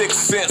got a sixth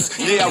sense,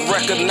 yeah, I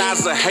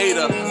recognize a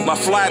hater. My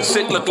fly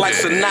chick look like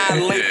Sanaa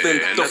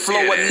Lathan, the flow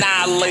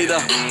annihilator.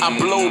 I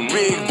blow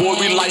big, boy,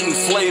 we lighting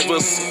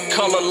flavors,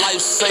 color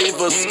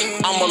lifesavers.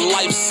 I'm a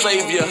life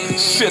savior,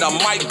 shit, I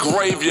might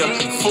grave ya.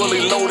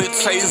 Fully loaded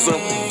taser,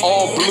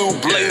 all blue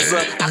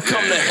blazer. I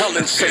come to hell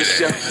and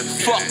chase ya.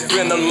 Fuck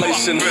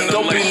ventilation,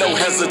 don't be no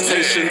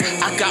hesitation.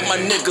 I got my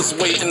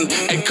niggas waiting.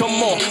 Hey,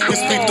 come on, we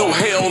speed through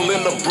hell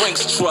in the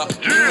Brinks truck.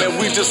 And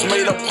we just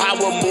made a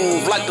power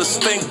move like the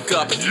stink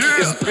up.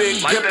 It's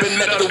big dipping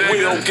at the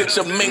wheel, get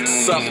your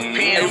minks up.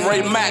 Hey,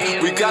 Ray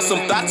Mac, we got some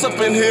thoughts up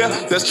in here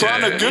that's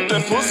trying to get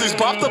them pussies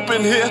popped up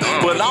in here.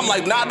 But I'm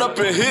like, not up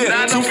in here,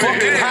 too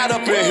fucking hot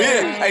up in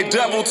here. Hey,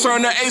 devil,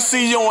 turn the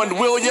AC on,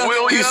 will ya?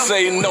 He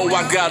say, no,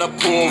 I got a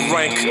full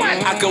rank.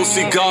 I go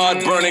see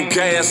God burning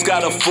gas,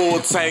 got a full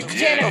tank.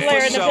 Janet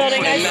Blair in the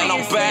building, and then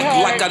I'm back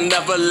like I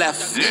never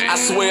left. I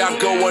swear I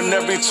go on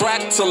every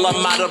track till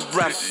I'm out of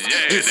breath.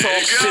 You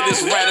talk shit,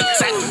 it's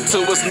rat-a-tat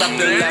till it's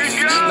nothing left.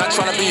 Not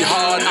trying to be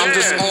hard, I'm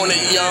just on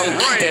it young.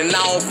 And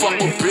I don't fuck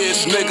with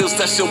bitch niggas,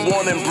 that's your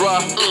warning,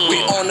 bruh.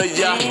 We honor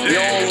ya, you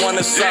don't want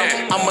us out.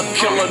 I'm a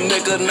killer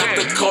nigga, not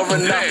the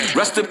coroner.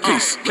 Rest in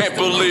peace, can't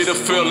believe the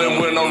feeling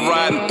when I'm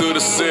riding through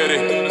the city.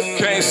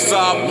 Can't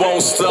stop,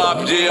 won't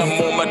stop, yeah, I'm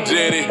on my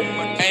ditty.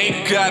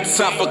 Ain't got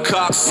time for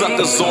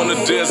cocksuckers on the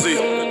dizzy.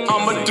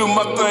 I'ma do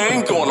my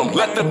thing on them,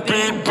 let the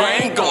beat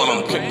bang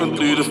on them. Can't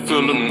believe the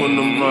feeling when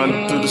I'm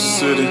riding through the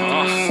city.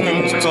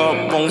 Can't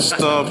stop, won't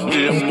stop,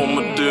 yeah, I'm on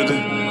my ditty.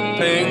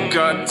 Ain't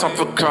got time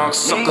for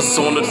cocksuckers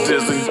on the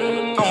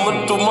dizzy.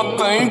 I'ma do my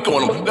thing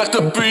on them. Let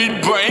the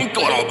beat bang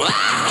on them.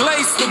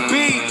 Place to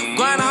be,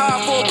 grind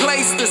hard for a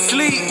place to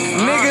sleep.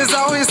 Niggas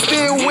always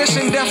still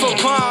wishing death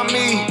upon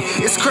me.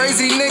 It's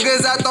crazy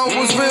niggas I thought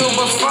was real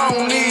but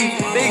phony.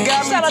 They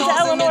got Shout me out to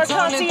Eleanor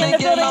Conti in the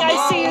building.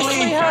 I see you,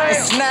 sweetheart.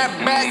 Snap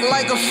back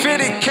like a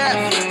fitted cap.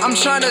 I'm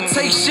trying to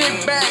take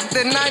shit back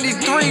to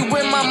 93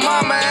 where my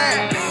mama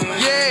at.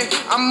 Yeah,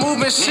 I'm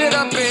moving shit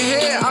up in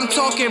here. I'm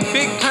talking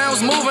big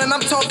pounds moving.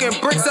 I'm talking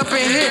bricks up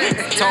in here.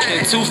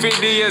 Talking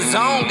 250 a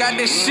zone. Got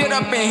this shit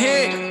up in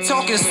here.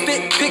 Talking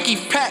stick, picky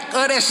pack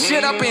of that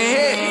shit up in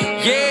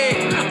here.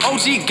 Yeah,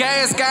 OG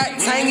gas got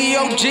tangy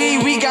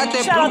OG. We got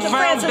that Shout blue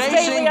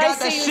foundation. Got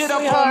that shit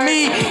up on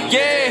me.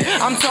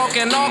 Yeah, I'm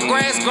talking all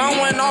grass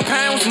growing, all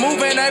pounds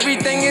moving.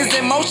 Everything is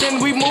in motion.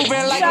 We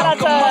moving like Shout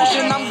out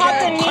locomotion. to I'm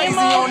going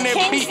crazy on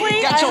that beat.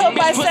 Got your I hope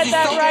I said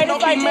that right.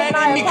 If I didn't,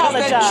 I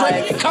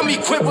apologize. Come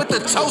equipped with the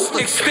toaster.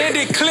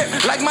 Extended clip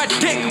like my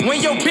dick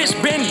when your bitch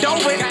bend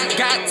over.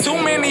 Got too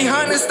many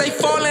hundreds, they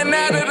falling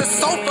out of the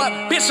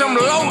sofa. Bitch, I'm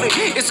loaded.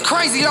 It's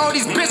crazy, all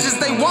these bitches,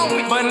 they want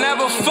me. But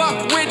never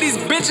fuck with these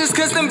bitches,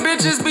 cause them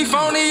bitches be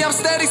phony. I'm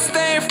steady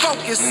staying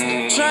focused.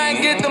 Try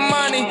and get the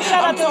money.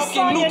 Shout out to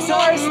Sonya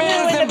Norris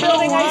New in the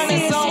building. I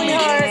see you,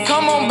 sweetheart.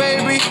 Come on,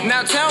 baby.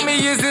 Now tell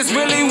me, is this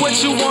really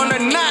what you want or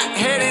not?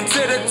 Headed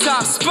to the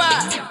top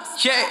spot.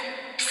 Yeah.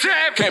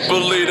 Can't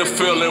believe the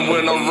feeling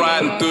when I'm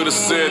riding through the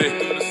city.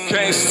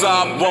 Can't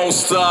stop, won't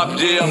stop,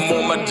 yeah, I'm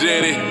on my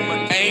ditty.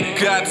 Ain't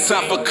got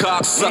time for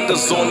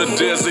cocksuckers on the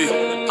dizzy.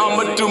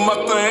 I'ma do my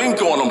thing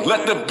on them,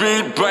 let the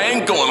beat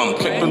bang on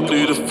them. Can't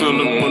believe the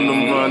feeling when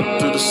I'm riding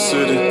through the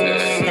city.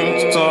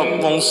 Can't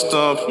stop, won't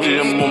stop,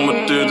 yeah, I'm on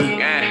my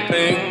ditty.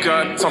 Ain't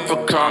got time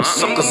for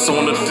cocksuckers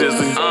on the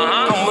dizzy.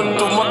 I'ma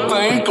do my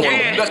thing on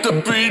them, let the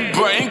beat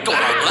bang on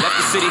them. Left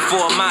the city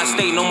for a mind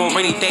state, no more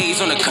rainy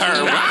days on the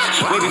curb.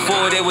 Way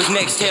before there was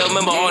next tail,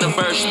 remember all the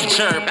birds to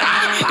chirp.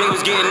 They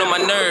was getting on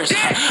my nerves.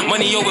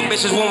 Money over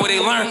bitches, one where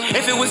they learn.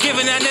 If it was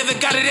given, I never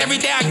got it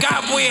every day. I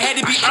got, boy, it had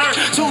to be earned.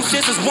 Two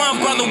sisters, one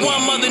brother,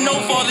 one mother, no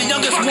father.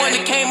 Youngest one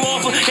that came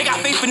off. They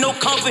got faith for no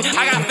comfort.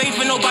 I got faith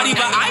for nobody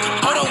but I.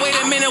 Hold on, wait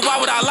a minute, why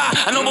would I lie?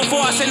 I know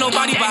before I said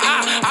nobody but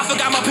I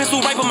forgot my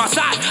pistol right by my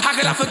side. How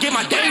could I forget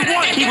my day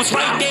one? He was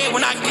right there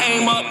when I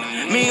came up.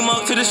 Me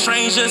up to the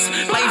strangers.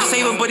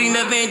 Lifesaver, but he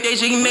never in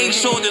danger. He made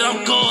sure that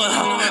I'm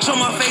good. Show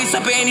my face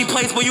up at any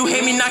place where you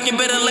hear me knocking.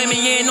 Better let me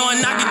in or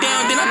knock it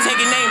down. Then I'm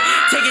taking names.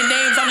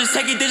 I'm just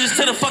taking digits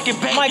to the fucking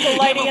bank. Michael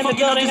Lighting in the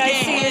building. I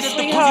see you,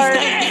 sweetheart.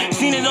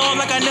 Seen it all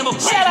like I never.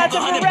 Shout out to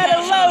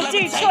Beretta Low,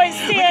 Detroit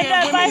Stand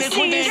Up. I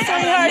see you,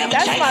 sweetheart.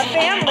 That's my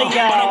family,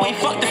 y'all.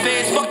 Fuck the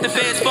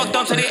feds, fuck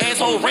them to their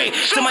asshole rate.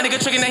 So my nigga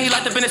tricking that he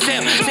locked up in the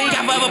cell. Say he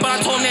got forever, but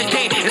I told him that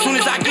day. As soon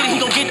as I get it, he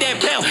gon' get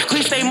that bell.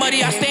 Clean stay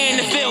muddy, I stay in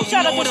the field.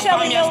 Shout out to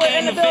Shelly Miller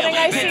in the building.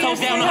 I see you,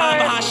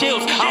 sweetheart. I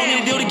don't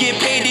need a deal to get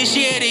paid this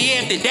year, the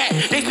year after that.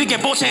 They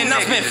speaking bullshit and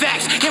I spent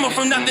facts. Came up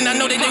from nothing, I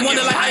know that they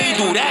wonder like how you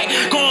do that.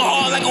 Going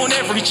hard like on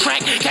every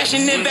track, cash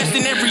and invest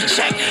in every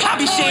check. I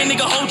be saying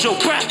nigga hold your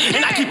breath,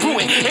 and I keep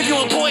brewing. If you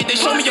employed, they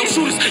show me your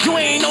shooters. You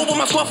ain't know what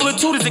my squad full of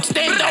tutors.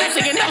 Extend though,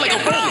 singing out like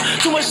a room.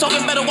 Too much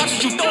talking, better watch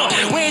what you doing.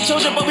 We ain't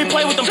children, but we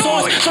play with them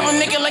toys. Some a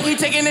nigga like he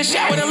taking a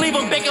shower, then leave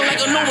him baking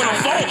like a new one on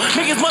phone.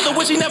 Make his mother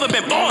wish he never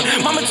been born.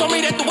 Mama told me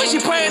that the way she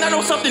praying, I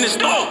know something is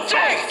wrong.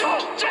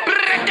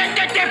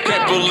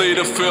 Can't believe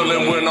the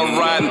feeling when I'm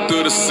riding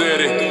through the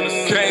city.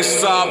 Can't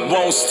stop,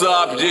 won't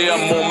stop, yeah,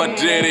 I'm on my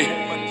ditty.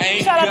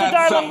 Shout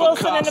out to Darla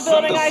Wilson in the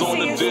building. I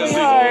see you,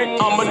 sweetheart.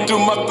 I'ma do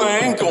my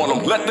thing on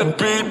them, let the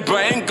beat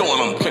bang on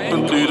them.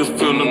 Can't believe the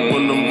feeling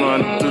when I'm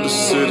riding through the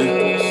city.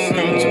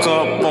 Can't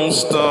stop, won't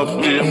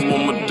stop, yeah, I'm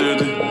on my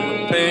ditty.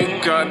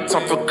 Ain't got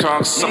time for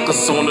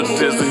cocksuckers on the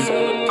dizzy.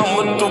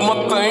 I'ma do my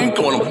thing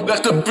on them,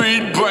 let the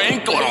beat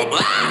bang on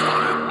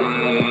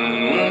them.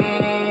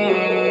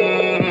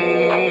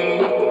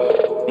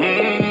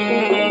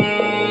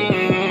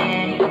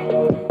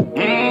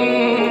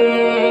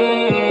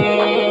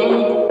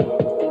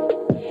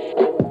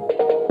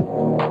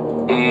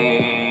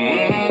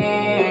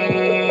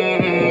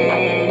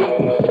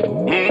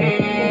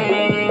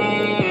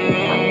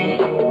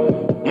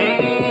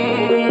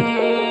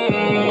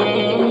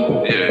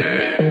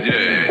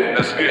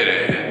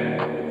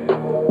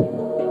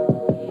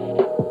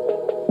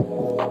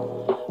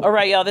 All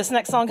right, y'all, this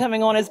next song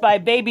coming on is by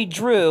Baby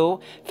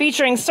Drew,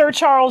 featuring Sir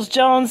Charles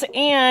Jones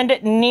and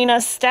Nina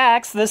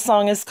Stacks. This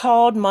song is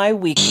called My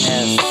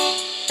Weakness.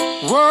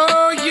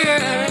 Whoa,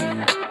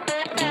 yeah.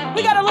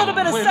 We got a little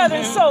bit of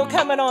Southern Soul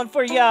coming on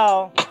for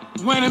y'all.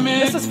 Wait a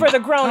minute. This is for the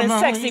grown and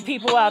sexy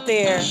people out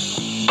there.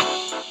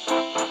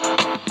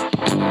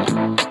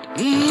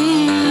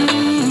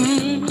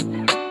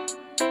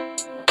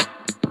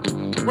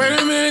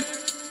 Wait a minute.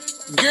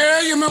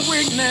 Girl, you're my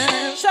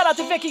weakness. Shout out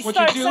to Vicky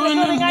Starks in the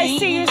building. I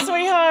see you,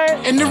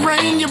 sweetheart. In the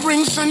rain, you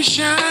bring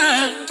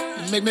sunshine.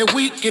 Make me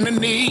weak in the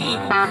knee.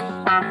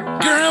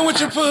 Girl,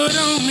 what you put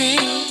on me?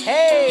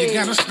 Hey. You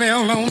got a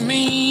spell on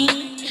me.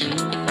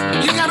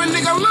 You got a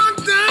nigga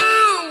locked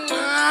down.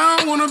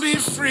 I wanna be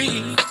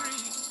free.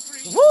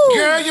 Woo.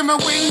 Girl, you're my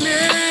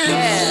weakness.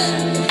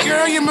 Yeah.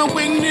 Girl, you're my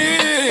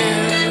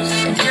weakness.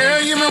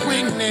 Girl, you're my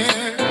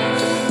weakness.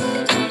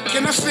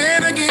 Can I say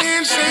it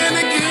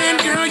again,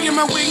 girl, you're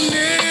my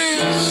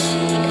weakness.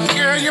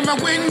 Girl, you're my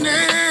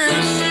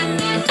weakness.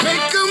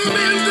 Make a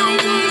man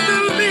don't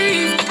wanna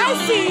leave. I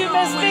see you,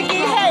 Miss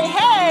Vicky. Hey,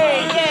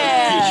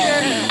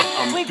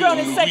 yeah. We grown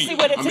and sexy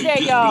with it today,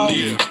 y'all.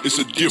 It's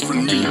a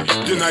different me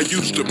than I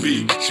used to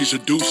be. She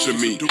seducing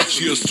me.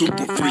 She a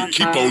super freak.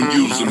 Keep on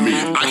using me.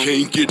 I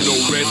can't get no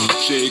rest.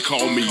 She ain't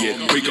called me yet.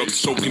 Wake up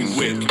soaking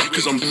wet.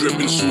 Cause I'm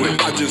dripping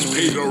sweat. I just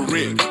paid her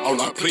rent. All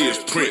I play is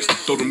Prince.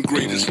 Throw them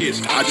greatest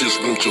hits. I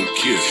just want your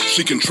kiss.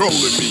 She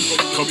controlling me.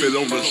 Puppet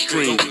on the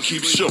string.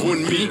 Keep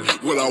showing me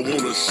what I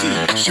wanna see.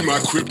 She my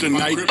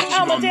kryptonite.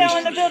 Alma Dale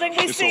in the building.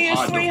 We see you,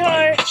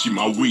 sweetheart. She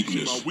my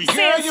weakness.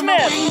 Sam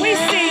Smith, we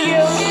see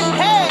you.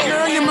 Hey.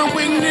 Girl, you're my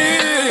weakness.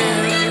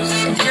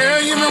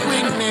 Girl, you're my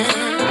weakness.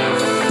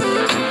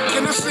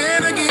 Can I say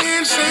it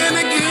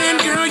again,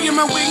 girl, you're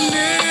my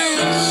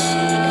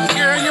weakness.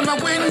 Girl, you're my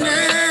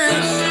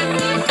weakness.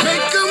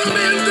 Make a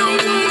man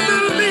don't wanna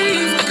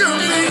leave,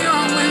 cause they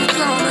always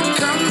gonna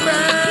come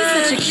back.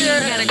 He's such a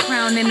kid, got a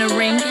crown in the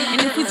ring.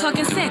 And if we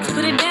talking sex,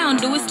 put it down,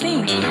 do his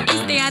thing. He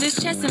stay out his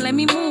chest and let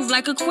me move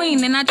like a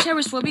queen. And I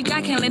cherish what we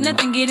got, can't let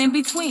nothing get in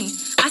between.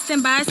 I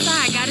stand by his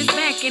side, got his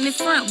back and his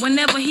front.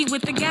 Whenever he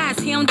with the guys,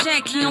 he on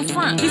jack, he on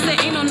front. He said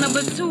ain't no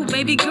number two,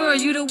 baby girl,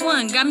 you the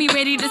one. Got me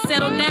ready to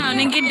settle down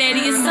and get daddy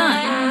his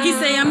son. He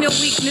say I'm your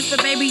weakness,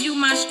 but baby you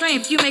my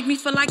strength. You make me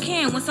feel I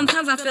can, when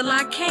sometimes I feel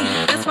I can't.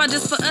 That's why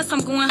just for us, I'm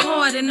going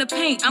hard in the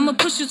paint. I'ma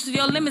push you to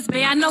your limits,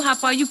 babe, I know how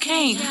far you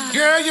came.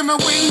 Girl, you're my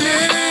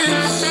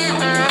weakness.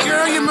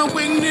 Girl, you're my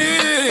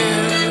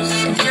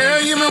weakness.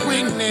 Girl, you're my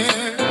weakness.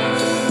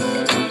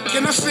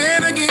 Can I say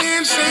it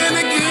again,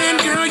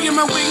 girl, you're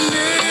my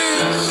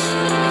weakness.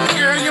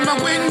 Girl, you're my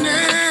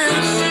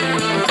weakness.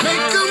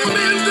 Make a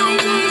man don't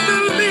wanna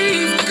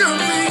leave, cause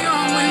they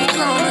always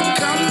gonna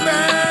come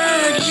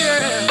back,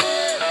 yeah.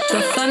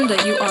 The thunder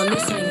you are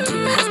listening to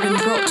has been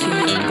brought to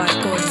you by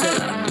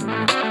Godzilla.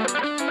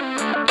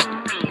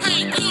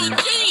 Hey, you a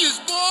genius,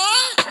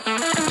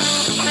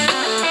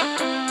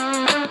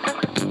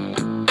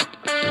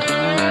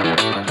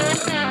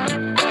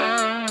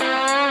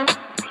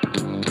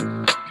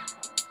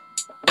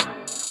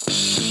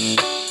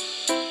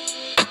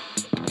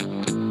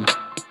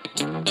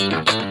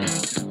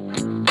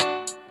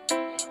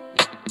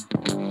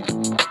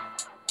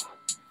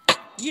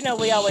 You know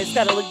we always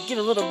gotta get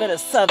a little bit of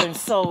Southern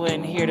soul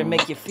in here to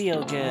make you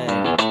feel good.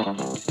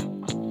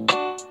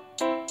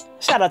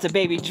 Shout out to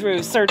Baby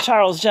Drew, Sir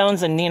Charles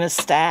Jones, and Nina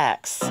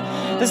Stacks.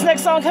 This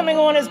next song coming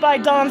on is by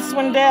Don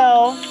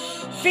Swindle,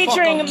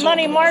 featuring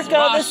Money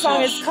Marco. This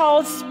song is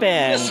called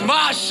Spin. It's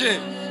my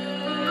shit.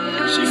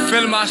 She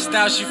feeling my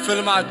style, she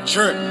feeling my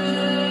drip.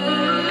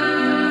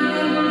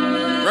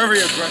 Very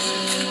aggressive.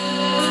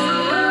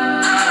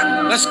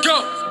 Let's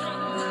go.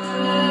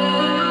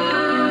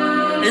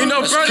 You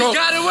know, bro,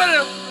 got it with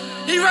him.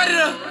 He ready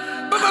to.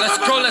 Let's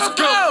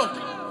go.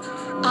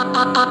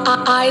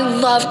 I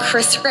love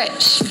Chris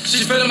Rich.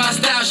 She feeling my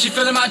style, she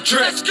feeling my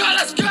drip. Let's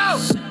go.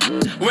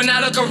 When I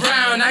look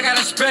around, I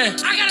gotta spin.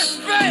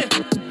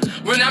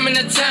 When I'm in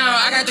the town,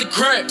 I got the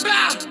grip.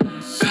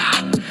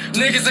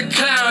 Niggas a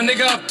clown,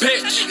 nigga a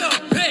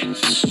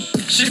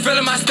bitch. She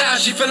feeling my style,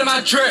 she feeling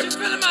my drip.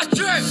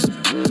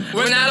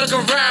 When I look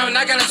around,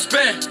 I gotta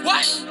spin.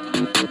 What?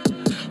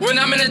 When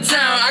I'm in the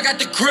town, I got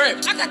the grip.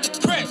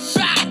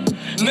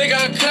 Nigga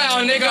a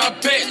clown, nigga a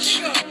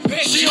bitch.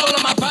 She all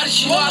on my body,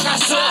 she know I got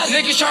sauce.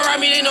 Niggas try ride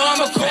me, they know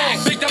I'm a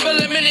crack. Big double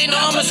limit, they know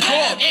I'm a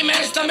score. Ain't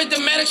mad at stomach, the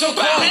medic so cold.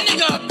 That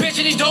nigga a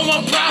bitch and he don't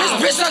want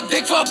problems. This bitch suck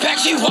dick for a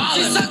pack, she wild.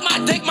 She suck my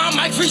dick, my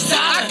mic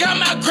freestyle. I got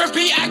my grip,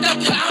 he act a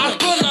clown. I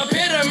pull up,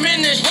 hit him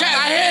in this trap.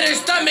 I hit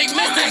his stomach,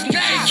 miss his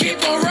neck.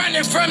 Keep on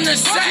running from the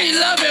sack. She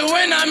love it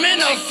when I'm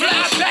in a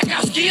flash. Back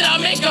out ski, I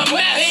make a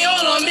mess. They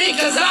all on me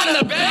cause I'm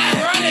the best.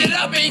 Run it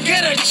up and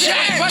get a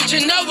check. But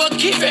you know what,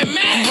 keep it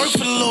mad. Work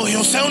for the Lord, he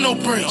don't sell no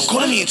bricks.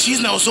 Calling me a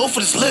cheese, now it's all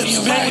for this lips.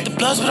 Bang with the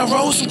bloods, but I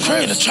roll with some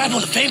crib. The trap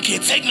on the fame,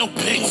 can't take no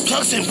pics.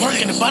 Plugs ain't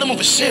working, the bottom of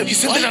a ship. He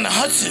sent it on the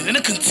Hudson in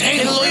a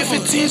container. Ain't a lawyer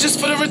 15 just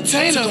for the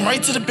retainer. Took him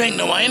right to the bank,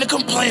 no, I ain't a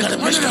complainer. The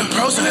bitch got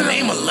pros in the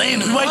name of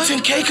Lena. We wiped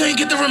 10K, couldn't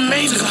get the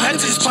remains. Cause I had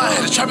to his spot,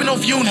 had a trapping on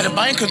view. Had to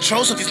buy in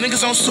control, so these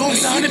niggas on soon.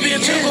 He's to be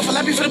in jail, but for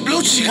happy for the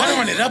blue cheese. She wanna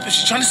run it up, and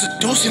she tryna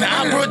seduce me.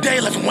 Now I broad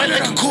day, left him wet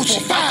like a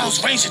coochie. Files,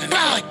 ranging, and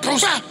I like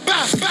Bruce.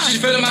 She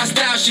feeling my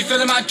style, she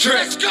feeling my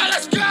drip.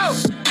 Let's go.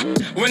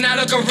 When I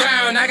look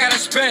around, I gotta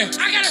spin.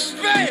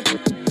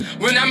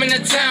 When I'm in the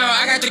town,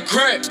 I got the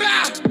grip.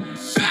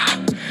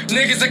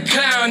 Niggas a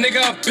clown,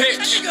 nigga a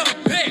bitch.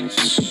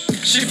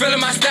 She feeling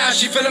my style,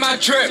 she feeling my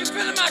drip.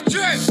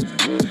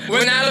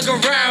 When I look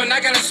around, I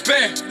gotta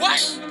spin.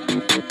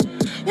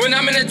 When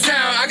I'm in the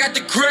town, I got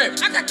the grip.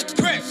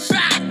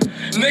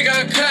 Nigga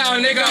a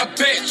clown, nigga a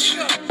bitch.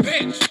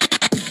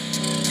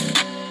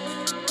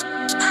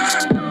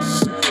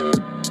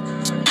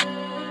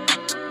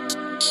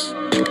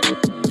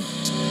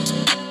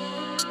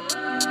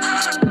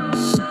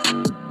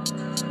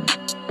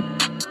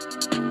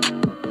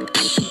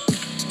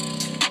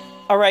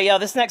 All right, y'all,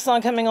 this next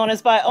song coming on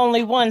is by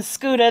Only One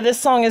Scooter. This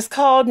song is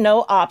called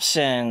No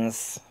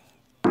Options.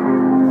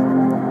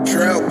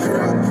 Trap.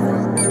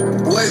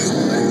 Wait.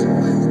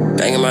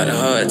 Thinking about the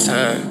hard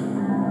time.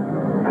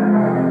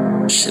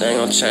 Shit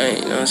ain't gonna change,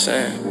 you know what I'm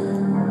saying?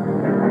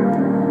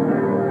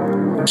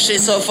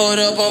 Shit so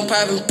folded up on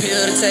popping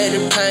pill to take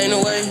the pain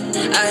away.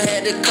 I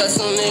had to cut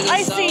some niggas.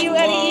 I see you,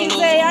 Eddie Easy.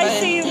 I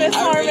see you, Miss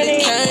Harmony.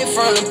 Came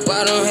from the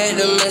bottom,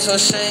 had to make some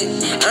shake.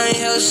 I ain't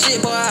held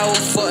shit, boy, I was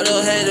fucked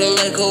up, had to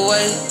make a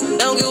way.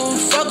 Don't give a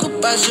fuck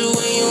about you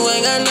when you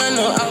ain't got nothing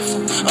no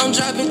offer. I'm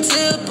dropping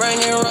till,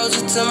 bringing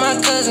roses to my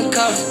cousin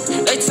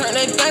coffee. They turned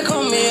their back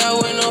on me, I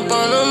went up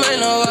on them,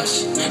 ain't no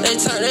wash. They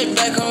turned their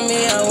back on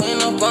me, I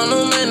went up on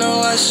them, ain't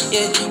no wash.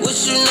 Yeah, what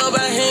you know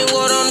about hang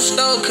water on the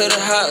stove, cut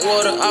the hot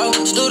water off.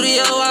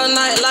 Studio all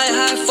night like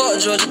high, fuck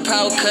Georgia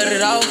Power, cut it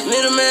off.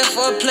 Middleman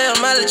for a player,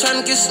 Miley trying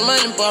to get some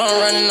money, but I'm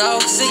running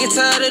off. Sick and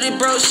tired of this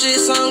broke shit,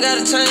 so I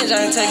gotta change,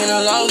 I ain't taking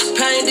a loss.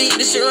 Pain deep,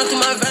 this shit run through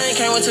my vein,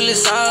 can't wait till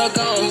it's all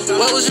gone.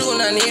 What was you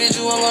when I needed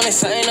you? I'm gonna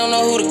say, ain't don't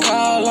know who to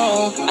call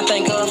on. I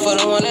thank God for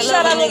the one that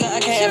love a nigga,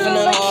 I can't have no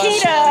more.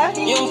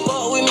 You don't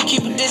fuck with me,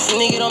 keep it distant,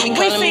 nigga, don't be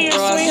calling me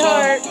bro.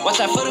 Watch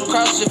out for the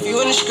cross if you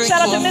in the street.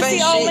 Shout out to Missy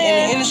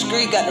Olin. In the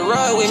street, got the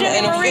ride with me,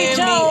 ain't no fear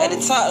me. At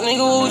the top,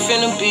 nigga, where we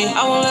finna be.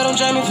 I won't let them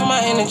drain me from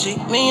my energy.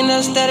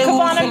 Millionaire steady, who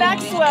we finna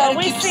be. Gotta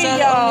keep it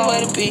solid, only way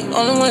to be.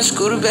 Only one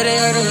scooter, bet they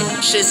heard of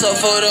me. Shit so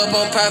folded up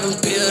on popping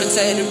pill to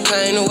take the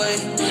pain away.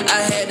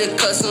 I had to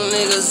cut some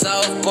niggas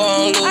off,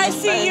 born losing. I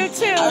see you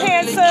too,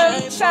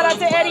 handsome. Shout out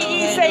to Eddie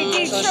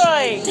Easy,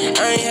 Detroit.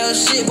 I ain't held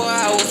shit, boy,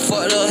 I was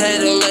fucked up,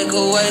 had to make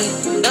a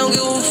way. Don't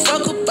give a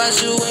fuck about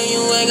you when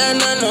you ain't got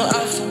nothing no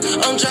offer.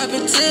 I'm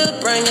dropping till,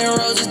 bringing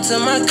roses to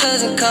my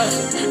cousin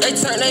coffee. They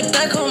turned their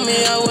back on me,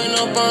 I went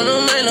up on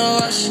them, ain't no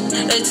wash.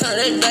 They turned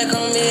their back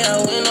on me, I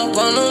went up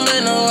on them,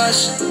 ain't no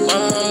wash. My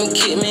mama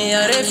kicked me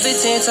out at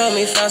 15, told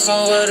me find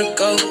somewhere to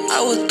go.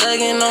 I was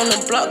thugging on the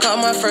block, caught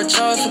my first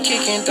charge for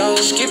kicking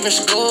doors. Skipping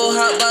school,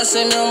 hot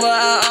boxing member,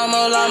 I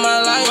almost lost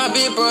my life. My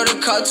big brother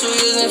caught 2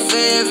 years in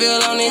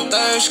Fayetteville on his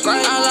 3rd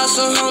scrape. I lost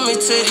a homie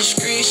to the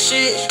street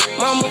shit.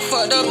 Mama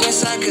fucked up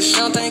inside cause she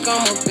don't think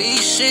I'ma be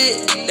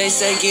shit. They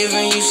say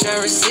giving you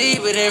shall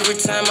receive, but every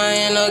time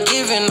I end up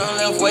giving, I'm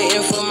left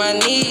waiting for my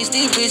needs.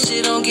 These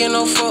bitches don't get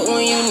no fuck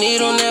when you need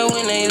them there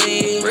when they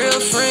leave. Real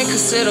friend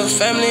consider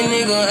family,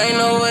 nigga, ain't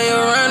no way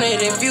around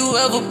it. If you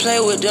ever play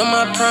with them,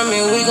 I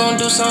promise we gon'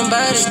 do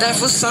somebody. Stack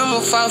for summer,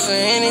 fall for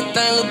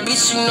anything, little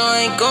bitch, you know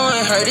I ain't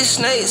going. Hurt the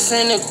snakes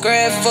in the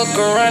grab, fuck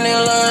around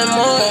and learn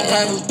more.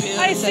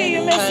 I see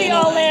you, Missy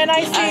Olin.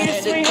 I see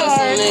you,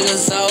 sweetheart.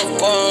 Niggas off,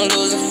 born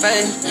losing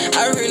faith.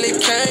 I really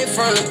came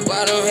from the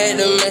bottom, had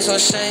to make some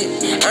shape.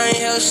 I ain't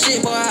held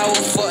shit, boy, I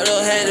was fucked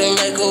up, had to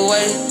make a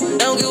way.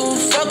 Don't give a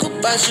fuck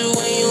about you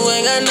when you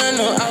ain't got nothing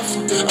no offer.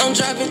 I'm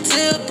dropping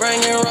till,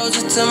 bringing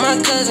roses to my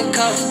cousin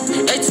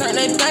coffee. They turned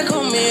their back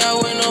on me, I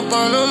went up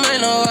on them,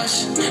 ain't no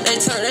wash. They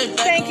turned their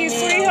back Thank you,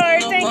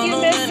 sweetheart. Thank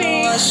you,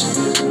 Missy.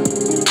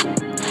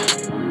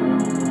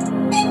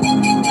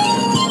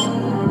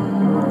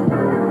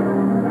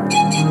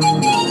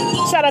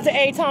 Shout out to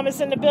A. Thomas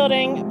in the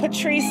building.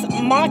 Patrice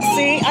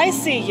Moxie. I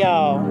see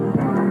y'all.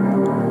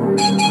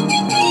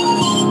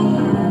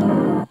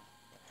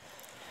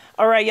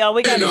 All right, y'all.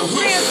 We got Grand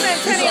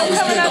Centennial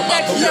coming up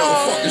next,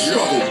 y'all.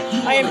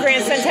 I am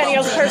Grand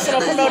Centennial's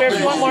personal promoter. If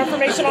you want more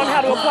information on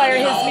how to acquire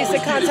his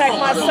music, contact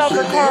myself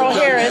or Carl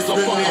Harris.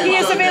 He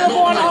is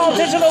available on all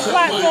digital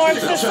platforms.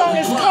 This song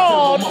is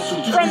called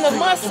From the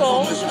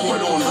Muscle.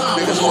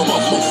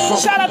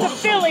 Shout out to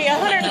Philly,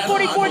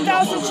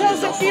 144,000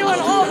 chosen few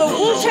and all the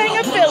Wu-Tang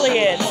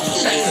affiliates.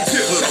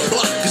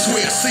 This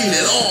way I seen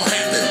it all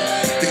happen.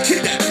 The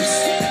kidnappings,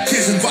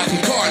 kids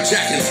inviting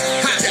carjackings,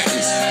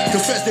 hijackings.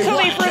 Confess they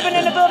Khalif Rubin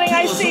in the building.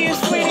 I see you,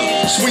 sweetie.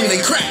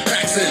 Swinging crack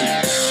packs in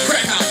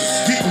crack houses,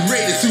 getting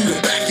raided through the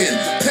back end.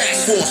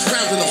 Task force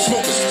rounding up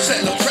smokers,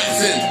 setting up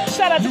traps in.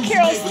 Shout out to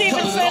Carol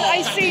Stevenson.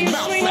 I see you,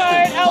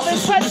 sweetheart.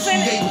 Elvis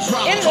Hudson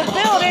in the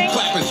building.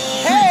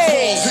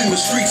 Hey. In the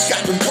streets,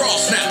 got them bra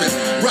snapping.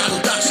 Ride or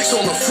die chicks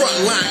on the front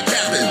line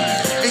capping.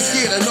 Ain't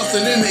scared of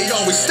nothing and they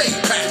always stay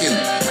packing.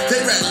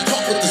 They rather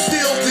talk with the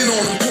steel than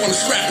on the corner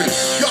scrapping.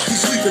 Y'all keep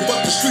sleeping,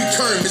 but the street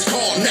term is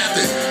called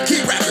napping.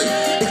 Keep rapping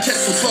and catch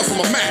some fluff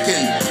from a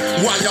mackin'.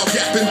 While y'all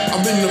yapping,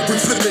 I'm in the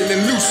brick flipping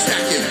and loose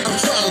stacking. I'm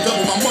trying to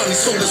double my money,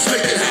 so let's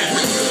make it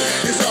happen.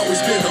 It's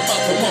always been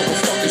about the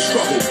motherfucking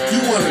struggle. You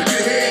wanna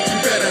get ahead, you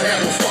better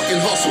have a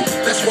fucking hustle.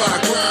 That's why I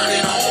grind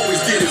and I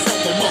always did it from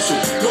the muscle.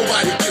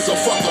 Nobody gives a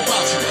fuck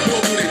about you, nor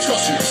do they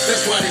trust you.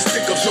 That's why they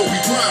stick up, so we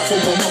grind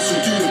from my muscle.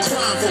 Do the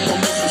crime from my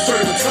muscle,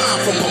 serve the time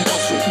from my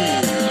muscle.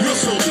 Real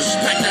soldiers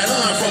pack that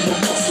iron from my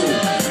muscle.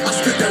 I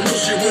spit that real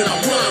shit when I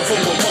grind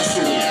from my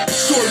muscle.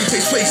 Story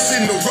takes place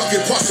in the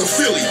rugged parts of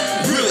Philly.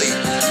 Really,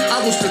 I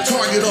was the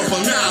target of a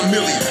 9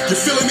 milli. You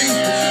feeling me?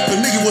 The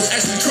nigga was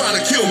actually trying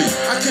to kill me.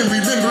 I can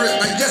remember it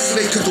like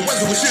yesterday cause the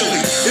weather was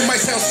chilly. It might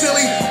sound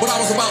silly, but I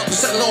was about to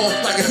set it off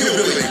like a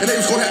hillbilly. And they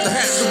was gonna have to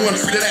hash someone to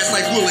free that ass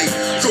like Willie.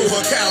 Drove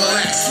a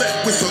Cadillac,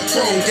 slept with a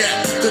chrome gap.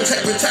 The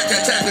tech with tack,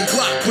 the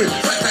Glock with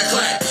clack, clack,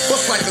 clack.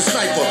 Bust like a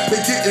sniper. They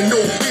they didn't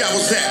know where I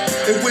was at.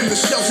 And when the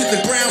shells hit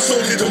the ground, so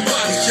did the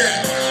bodies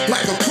jack.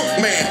 Like a crook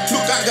man,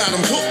 look, I got them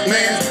hooked,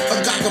 man.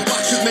 I got the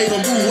boxes made them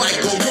move like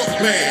a rook,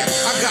 man.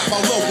 I got my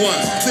loved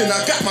ones, then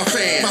I got my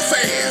fans.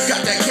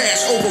 Got that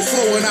cash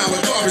overflowing out of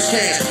garbage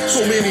cans.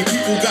 So many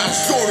people got a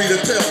story to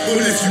tell,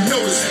 but if you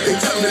notice, they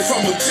telling it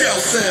from a jail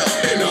cell.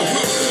 In the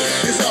hood,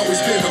 it's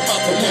always been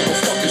about the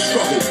motherfucking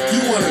struggle.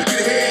 You wanna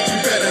get ahead, you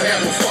better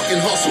have a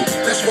fucking hustle.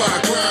 That's why I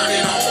grind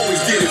and I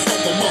always did it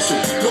from the muscle.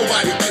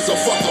 Nobody gives a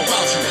fuck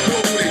about you,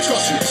 nor do they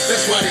trust you.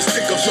 That's why they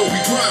stick up, yo, we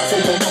grind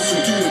from a muscle.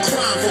 Do the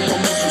crime from a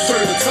muscle,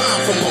 serve the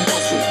time from a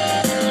muscle.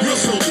 Real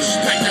soldiers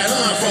pack that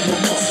iron from a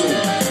muscle.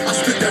 I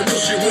spit that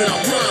real shit when I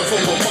grind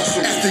from a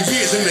muscle. After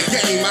years in the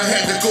game, I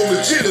had to go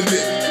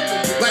legitimate.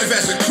 Life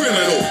as a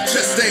criminal,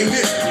 just ain't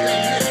it.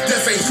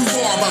 Death ain't too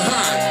far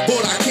behind,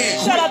 but I can't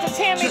quit. Shout out to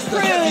Tammy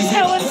Cruz,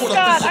 Helen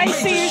Scott, I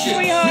see you,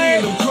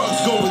 sweetheart.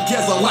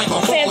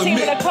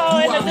 Santina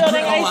Nicole in the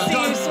building, I see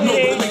you,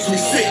 sweetie. Makes me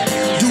sick.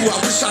 Do I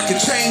wish I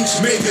could change?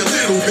 Maybe a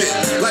little bit.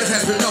 Life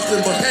has been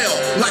nothing but hell,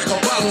 like a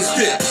bottle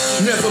stick.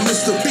 Never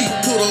missed a beat,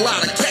 put a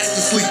lot of cats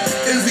to sleep.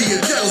 Envy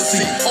and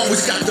jealousy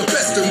always got the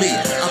best of me.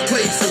 I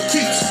played for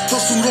keeps,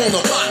 hustled on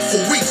the lot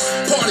for weeks.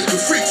 Partied with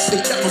freaks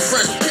and kept a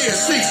fresh pair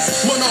of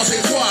seats. Menage a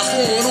trois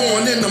going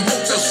on in the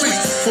motel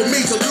streets. For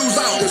me to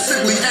lose out and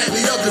simply act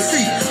the other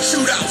feet.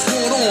 Shootouts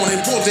going on in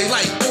broad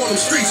daylight on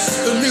them streets.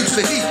 Immune to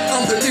the heat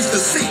underneath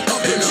the seat of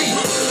the Jeep.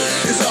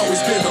 It's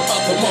always been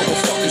about the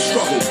motherfucking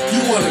struggle.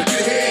 You wanna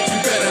get ahead, you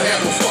better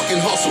have a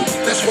fucking hustle.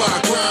 That's why I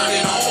grind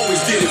and I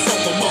always did it from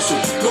the muscle.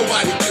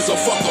 Nobody gives a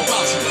fuck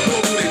about you, nor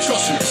do they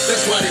trust you.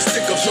 That's why they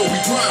stick up, yo, we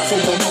grind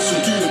from a muscle.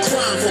 Do the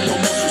crime from a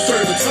muscle,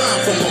 serve the time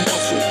from a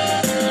muscle.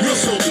 Real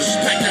soldiers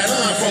pack that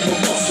iron from a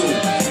muscle.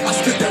 I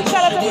spit that.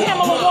 Shout out to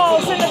Pamela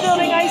Walls in the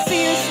building, I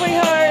see you,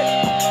 sweetheart.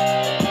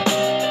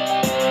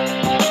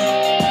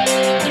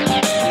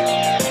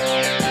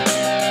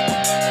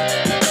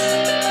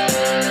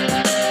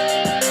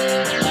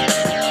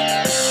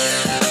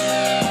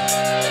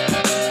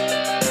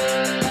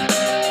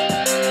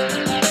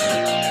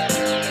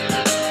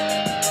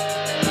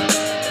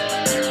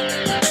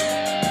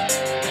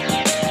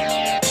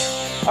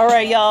 All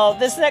right, y'all.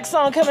 This next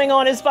song coming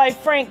on is by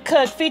Frank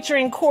Cook,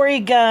 featuring Cory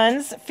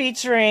Gunz,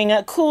 featuring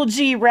Cool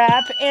G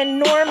Rap and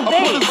Norm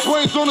Bates.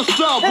 This song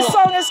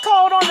is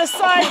called On the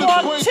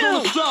Sidewalk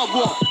 2.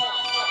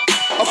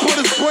 I put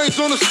his brains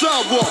on the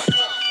sidewalk.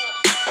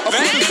 I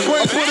put his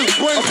brains on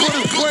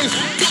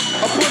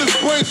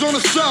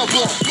the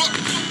sidewalk.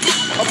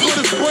 I put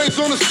his brains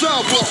on the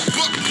sidewalk.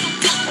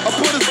 I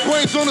put his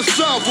brains on the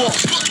sidewalk.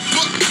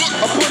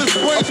 I put his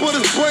brains.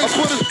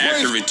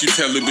 Accurate, you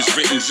tell it was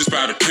written just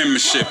by the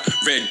penmanship.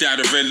 Red dot,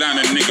 a red line,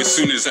 a nigga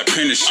soon as I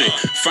penetrate.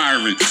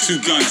 Firing, 2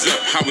 guns up,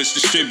 how it's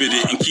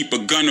distributed. And keep a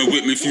gunner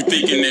with me if you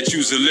thinking that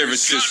you's a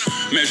lyricist.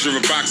 Measure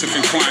a box if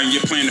inquiring,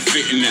 you're playing the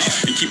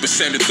fitness. And keep a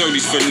set of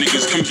 30s for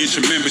niggas, come get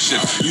your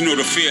membership. You know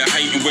the fear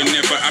heighten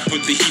whenever I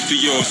put the heat to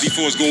yours.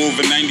 D4s go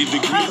over 90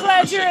 degrees. I'm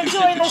glad you're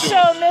enjoying the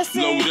show,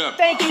 Missy.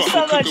 Thank you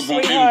so much,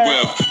 sweetheart.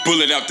 Well.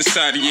 Bullet out the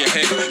side of your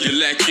head, you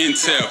lack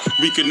intel.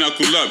 We could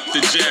knuckle up,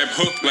 the jab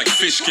hook like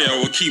fish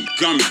scale. Or keep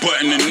gun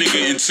butting a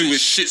nigga into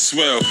his shit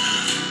swell.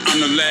 I'm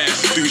the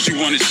last dude you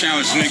wanna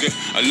challenge, nigga.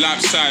 A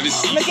lopsided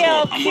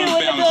Miguel Q in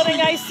the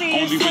building, I see you,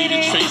 only way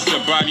to trace the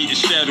body is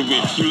shadow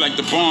it. You like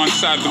the bar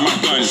inside of my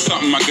gun,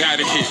 something I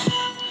gotta hit.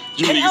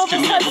 You and niggas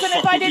can Elvis never Hudson,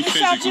 fuck if I with me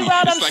didn't shout you physically.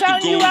 out, I'm It's like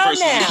shouting you out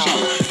now.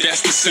 That's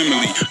the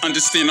simile.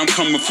 Understand I'm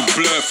coming for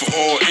blood for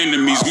all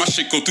enemies. My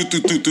shit go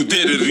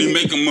diddly.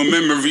 Make them a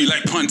memory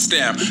like punch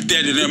stab.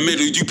 Dead in the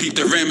middle, you peep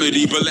the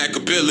remedy. But lack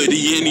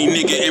ability, any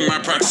nigga in my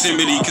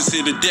proximity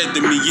consider dead to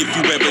me. If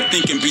you ever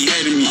thinking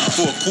beheading me.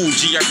 For a cool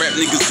G, I rap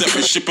niggas up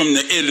and ship them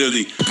to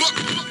Italy.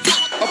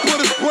 I put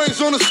his brains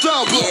on the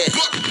sidewalk.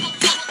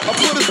 I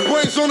put his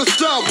brains on the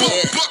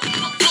sidewalk.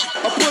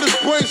 I put his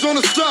brains on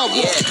the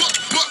sidewalk.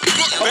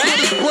 I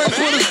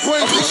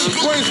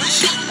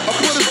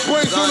put his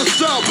brains on the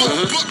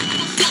sidewalk.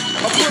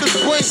 I put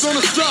his brains on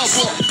the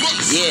sidewalk. I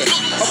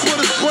put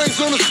his brains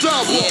on the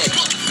sidewalk.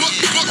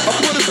 I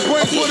put his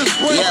brains.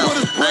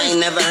 I ain't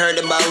never heard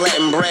about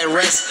letting bread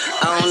rest.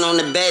 I don't own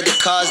the bed, the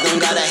cars don't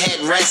got a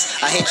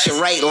headrest. I hit your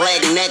right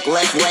leg, neck,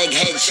 left leg,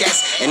 head,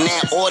 chest. In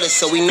that order,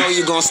 so we know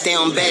you gon' stay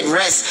on bed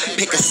rest.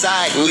 Pick a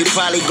side and you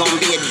probably gon'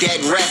 be a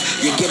dead rep.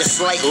 You get a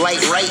slight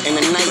light right and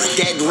a nice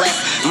dead left.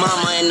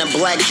 Mama in a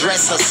black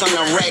dress, her son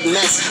a red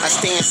mess. I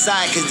stay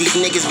inside cause these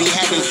niggas be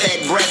having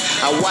fed breath.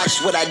 I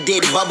watched what I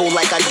did bubble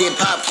like I did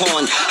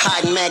popcorn.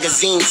 Hiding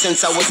magazines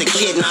since I was a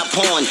kid, not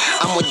porn.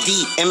 I'm with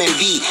D,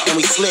 M&B, and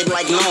we slid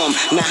like Norm.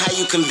 Now how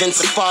you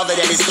convince a father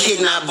that his kid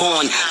not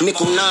born?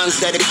 Nickel nines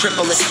that'll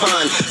cripple his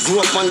spine.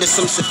 Grew up under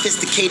some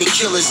sophisticated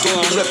killers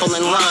doing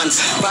rippling lines.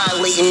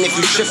 Violating if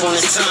you trip on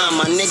his time.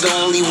 My nigga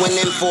only went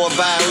in for a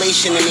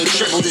violation and they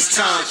tripled his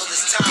time.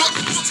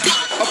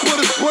 I put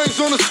his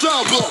brains on the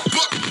sidewalk.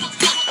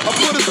 I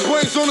put his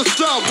brains on the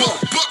sidewalk.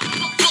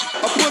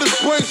 I put his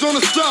brains on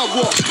the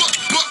sidewalk.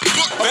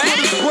 I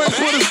put his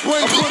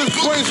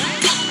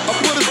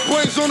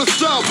brains on the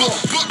sidewalk.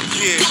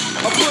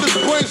 I put his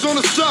brains on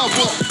the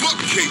sidewalk.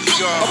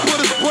 I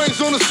put his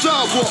brains on the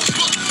sidewalk.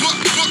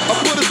 I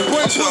put his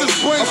brains,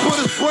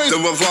 The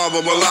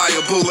revolver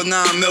reliable, a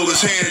 9 mil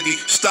is handy.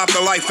 Stop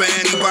the life of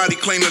anybody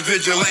claiming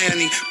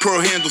vigilante. Pearl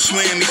handle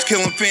slammies,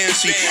 killing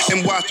fancy.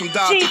 And watch them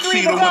die to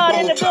feet on a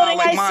bow tie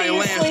like Maya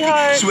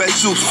Lansky. Sweat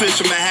suits,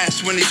 fisherman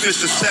hats when he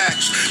fish the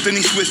sacks. Then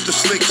he switched to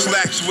slick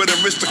slacks with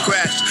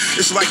aristocrats.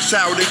 It's like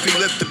sour if he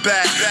lift the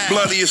bat.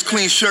 Bloody his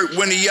clean shirt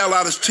when he yell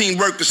out his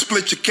teamwork to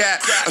split your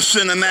cap. A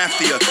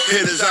cinemafia,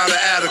 hitters out of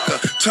Attica.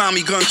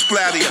 Tommy gun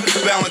splatter ya,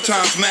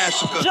 Valentine's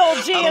massacre. Joel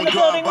G in the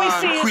building, we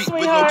see you, Creek with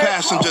sweetheart. no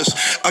passengers.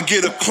 I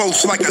get up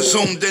close like I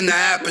zoomed in the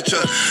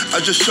aperture. I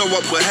just show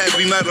up with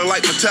heavy metal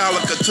like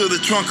Metallica to the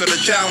trunk of the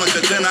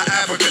Challenger. Then I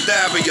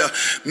abracadabra ya.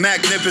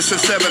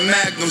 Magnificent 7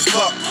 magnums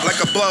buck like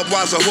a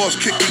Budweiser horse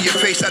kick in your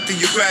face after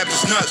you grab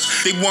his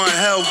nuts. They want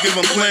hell, give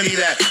them plenty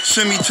that.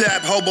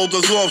 Semi-tap, hobo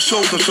does off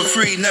shoulders for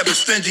free, never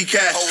stingy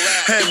cats.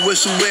 Head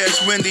whistle where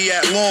it's windy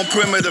at. Long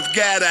primitive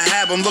guy to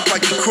have him look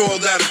like he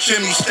crawled out of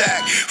chimney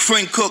stack.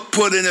 Frank Cook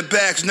put in the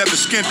bags, never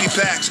skimpy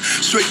packs.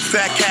 Straight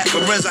fat cat,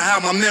 Lorenzo, how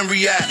my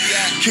memory at.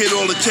 Kid,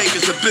 all it take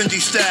is a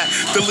Benji stat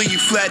to leave you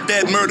flat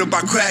dead, murdered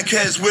by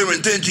crackheads wearing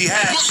dingy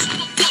hats.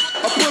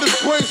 I put his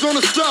brains on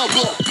the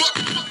sidewalk.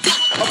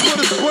 I put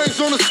his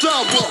brains on the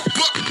sidewalk.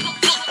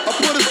 I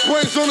put his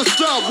brains on the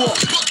sidewalk.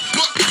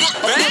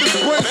 I put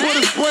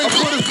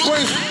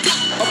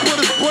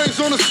his brains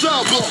on the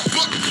sidewalk.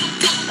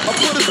 I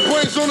put his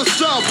brains on the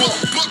sidewalk.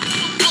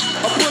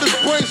 I put his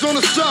brains on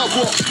the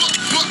sidewalk.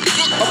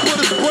 I put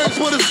his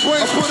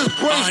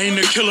brains. I ain't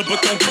a killer,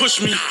 but don't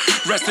push me.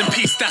 Rest in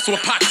peace, that's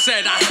what Pac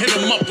said. I hit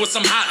him up with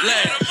some hot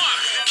lead.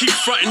 Keep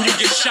frontin', you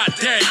get shot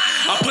dead.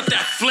 I put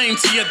that flame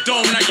to your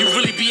dome, now you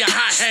really be a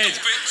hothead.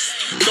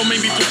 Don't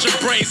make me put your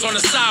brains on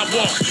the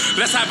sidewalk.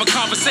 Let's have a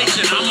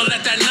conversation, I'ma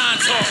let that 9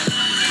 talk.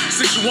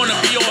 Since you wanna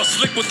be all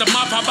slick with the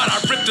mop, how about I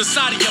rip the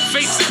side of your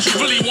face since you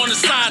really wanna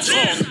side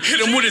talk? Hit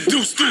him with a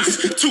deuce,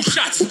 2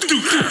 shots,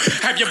 doo.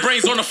 Have your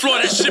brains on the floor,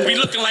 that shit be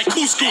looking like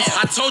couscous.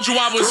 I told you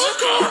I was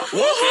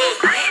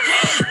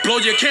blow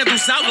your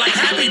candles out like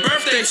happy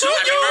birthday to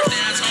you.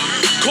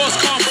 Cause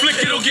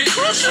conflict, it'll get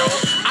crucial.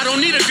 I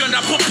don't need a gun,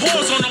 I put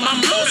paws on them,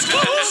 I'm loose.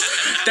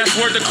 That's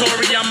word to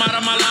Cory, I'm out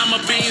of my llama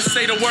beans.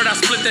 Say the word, I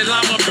split that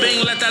llama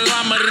bing, let that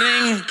llama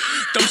ring.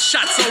 Them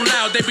shots so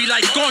loud, they be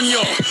like coño.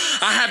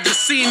 I have the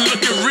scene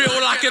looking real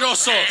like it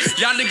also.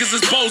 Y'all niggas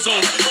is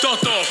bozos,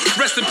 Toto.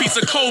 Rest in peace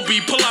of Kobe,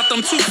 pull out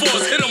them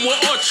 2-4s, hit them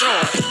with ocho.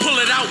 Pull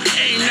it out,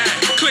 aim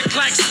that, click,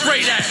 clack,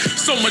 spray that.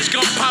 So much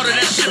gunpowder,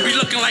 that shit be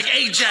looking like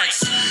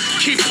Ajax.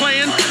 Keep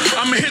playing,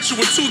 I'ma hit you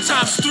with 2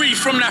 times 3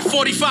 from that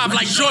 45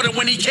 like Jordan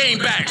when he came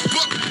back.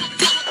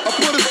 I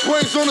put his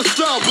brains on the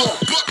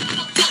sidewalk.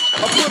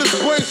 I put his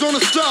brains on the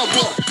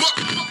sidewalk.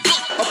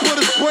 I put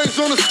his brains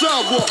on the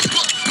sidewalk.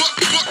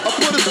 I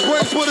put his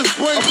brains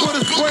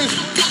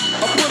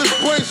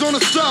on the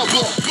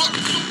sidewalk.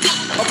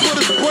 I put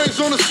his brains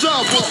on the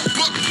sidewalk.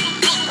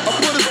 I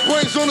put his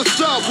brains on the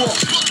sidewalk.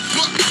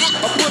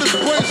 I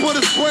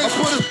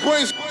put his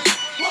brains.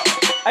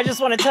 I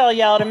just want to tell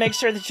y'all to make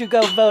sure that you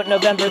go vote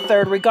November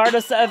 3rd,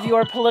 regardless of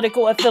your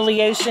political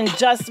affiliation.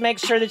 Just make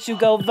sure that you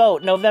go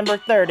vote November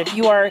 3rd.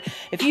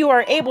 If you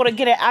are able to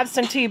get an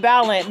absentee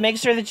ballot, make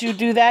sure that you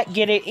do that.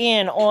 Get it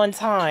in on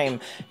time,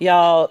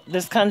 y'all.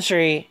 This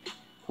country,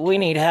 we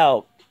need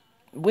help.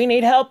 We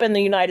need help in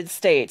the United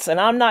States.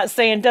 And I'm not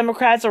saying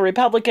Democrats or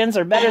Republicans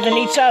are better than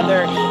each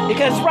other,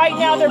 because right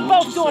now they're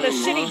both doing a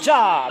shitty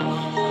job.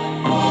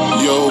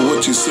 Yo,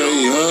 what you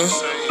say, huh?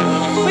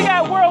 We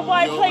got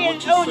Worlwide Playa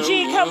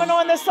OG coming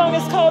on. This song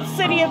is called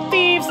City of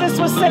Thieves. This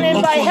was sent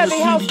in by Heavy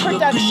House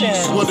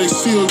Productions. Where they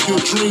steal your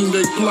dream,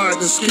 they plot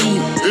and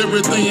scheme.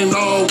 Everything and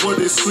all what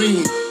it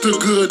seems. The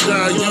good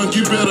die young,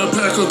 you better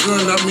pack a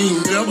gun. I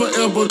mean, never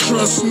ever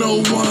trust no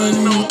one.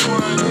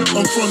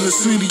 I'm from the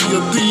city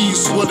of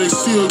thieves. Where they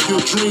steal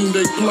your dream,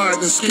 they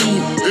plot and scheme.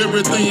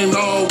 Everything and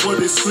all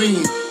what it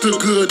seems. The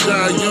good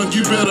die young,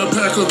 you better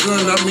pack a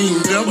gun. I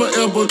mean, never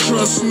ever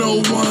trust no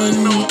one.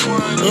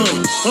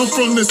 I'm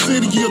from the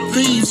city of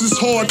thieves. It's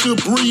hard to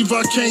breathe,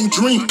 I can't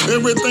dream.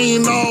 Everything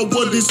and all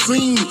what it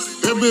seems.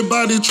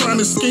 Everybody trying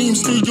to scheme,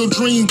 steal your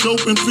dream.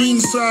 Dope and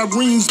fiends,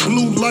 sirens,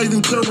 blue light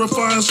and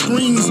terrifying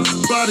screams.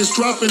 Bodies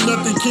dropping,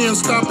 nothing can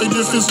stop it.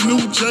 If it's new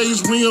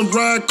J's, rim,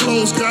 ride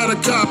clothes, gotta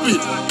cop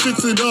it.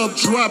 Fix it up,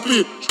 drop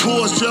it.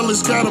 Boys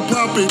jealous, gotta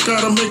pop it.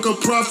 Gotta make a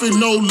profit,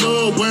 no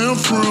love where I'm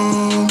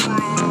from.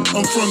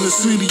 I'm from the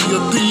city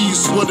of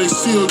thieves. Where they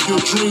steal your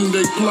dream,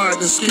 they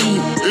plot and scheme.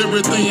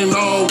 Everything and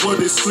all what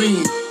it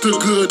seems. The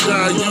good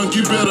die young,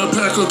 you better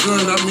pack a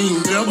gun. I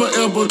mean, never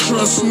ever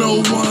trust no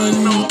one.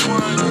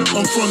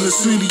 I'm from the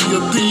city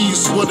of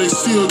thieves. Where they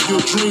steal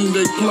your dream,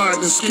 they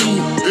plot and scheme.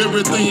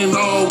 Everything and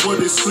all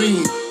what it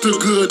seems. The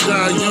good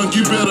die young,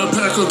 you better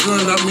pack a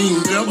gun. I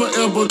mean, never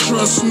ever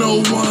trust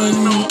no one.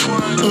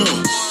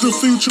 The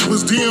future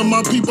was dim,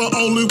 my people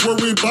only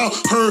worried about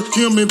her,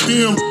 him, and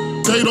them.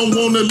 They don't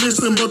wanna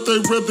listen, but they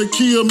rather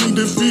kill me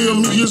than feel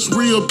me. It's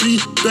real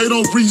beef. They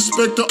don't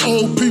respect the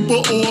old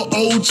people or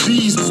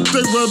OGs.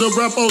 They rather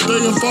rap all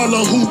day and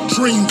follow who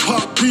dream.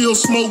 Pop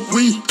pills, smoke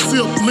weed,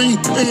 sip lean,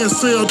 and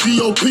sell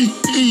DOPE.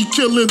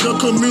 Killing the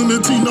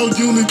community, no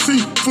unity.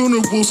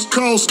 Funerals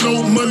cost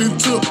no money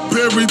to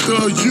bury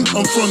the youth.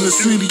 I'm from the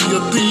city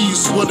of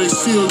thieves, where they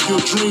steal your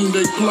dream.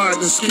 They plot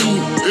and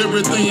scheme,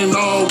 everything and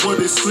all what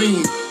it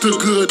seems. The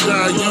good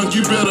die young,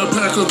 you better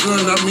pack a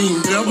gun. I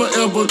mean, never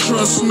ever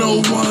trust no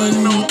one.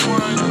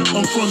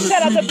 I'm from the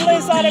Shout out to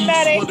Blizz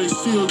Automatik, where they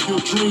steal your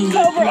dream.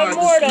 Cobra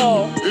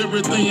Immortal,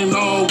 everything and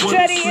all what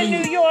Jetty in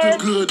New York,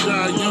 the good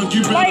die young,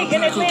 you better Light in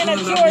pack a Atlanta,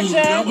 gun.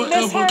 Georgia,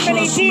 Miss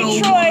Harmony,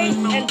 Detroit,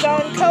 and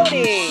Don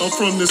Cody. I'm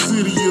from the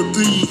city of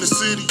thieves, the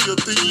city of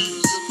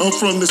thieves. I'm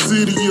from the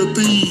city of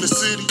thieves, the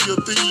city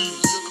of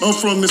thieves. I'm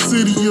from the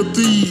city of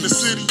thieves, the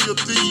city of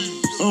thieves.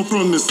 I'm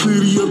from the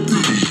city of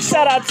thieves.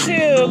 Shout out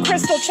to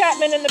Crystal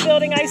Chapman in the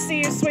building. I see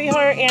you,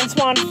 sweetheart.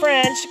 Antoine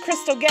French,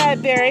 Crystal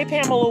Gadberry,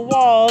 Pamela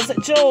Walls,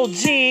 Joel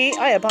G.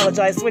 I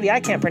apologize, sweetie,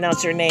 I can't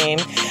pronounce your name.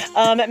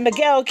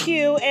 Miguel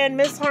Q and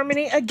Miss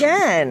Harmony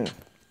again.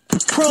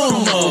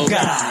 Promo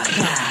God.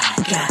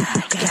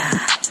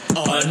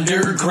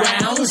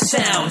 Underground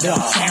sound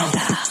off.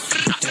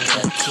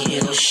 The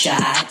kill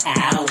shot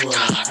hour.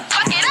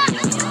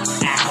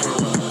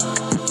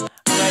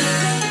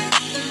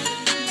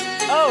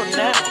 Oh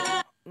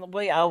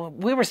no.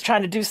 We were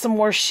trying to do some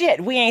more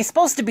shit. We ain't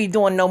supposed to be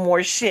doing no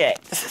more shit.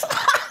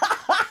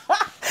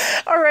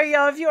 All right,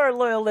 y'all, if you are a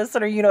loyal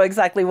listener, you know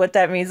exactly what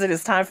that means. It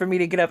is time for me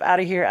to get up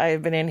out of here. I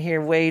have been in here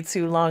way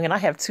too long, and I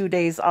have 2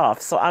 days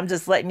off. So I'm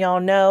just letting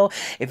y'all know,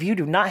 if you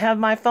do not have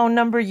my phone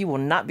number, you will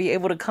not be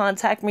able to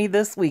contact me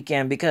this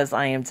weekend because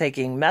I am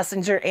taking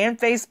Messenger and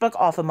Facebook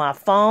off of my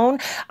phone.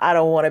 I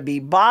don't want to be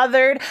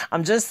bothered.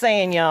 I'm just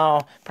saying,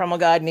 y'all, Promo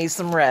God needs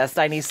some rest.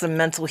 I need some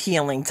mental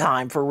healing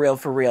time, for real,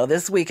 for real.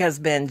 This week has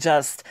been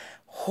just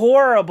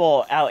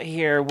horrible out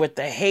here with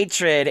the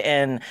hatred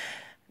and,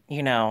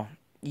 you know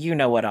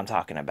what I'm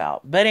talking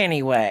about. But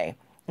anyway,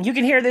 you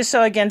can hear this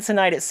show again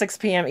tonight at 6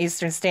 p.m.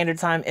 Eastern Standard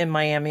Time in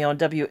Miami on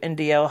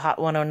WNDO Hot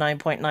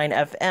 109.9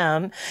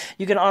 FM.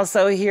 You can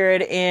also hear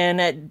it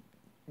in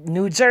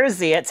New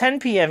Jersey at 10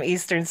 p.m.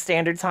 Eastern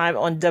Standard Time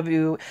on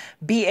WBAP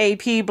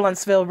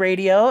BluntzVille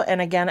Radio, and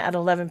again at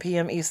 11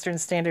 p.m. Eastern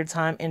Standard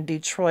Time in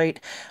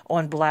Detroit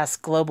on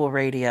Blast Global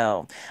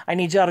Radio. I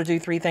need y'all to do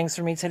 3 things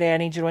for me today. I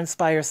need you to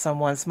inspire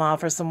someone, smile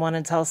for someone,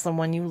 and tell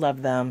someone you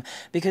love them,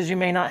 because you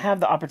may not have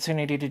the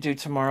opportunity to do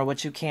tomorrow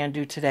what you can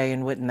do today,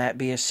 and wouldn't that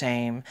be a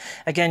shame?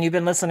 Again, you've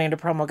been listening to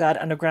Promo God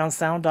Underground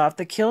Sound Off,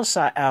 the Kill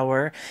Shot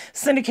Hour,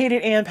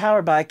 syndicated and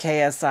powered by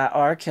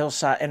KSIR, Kill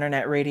Shot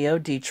Internet Radio,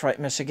 Detroit,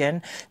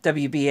 Michigan,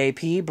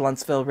 WBAP,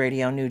 BluntzVille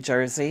Radio, New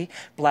Jersey,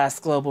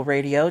 Blast Global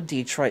Radio,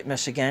 Detroit,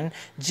 Michigan,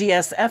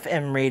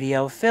 GSFM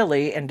Radio,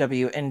 Philly, and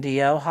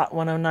WNDO Hot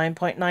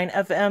 109.9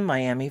 FM,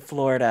 Miami,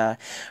 Florida.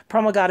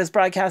 Promo God is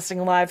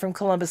broadcasting live from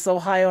Columbus,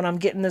 Ohio, and I'm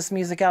getting this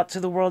music out to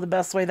the world the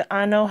best way that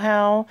I know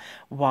how.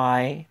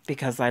 Why?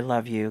 Because I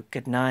love you.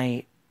 Good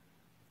night.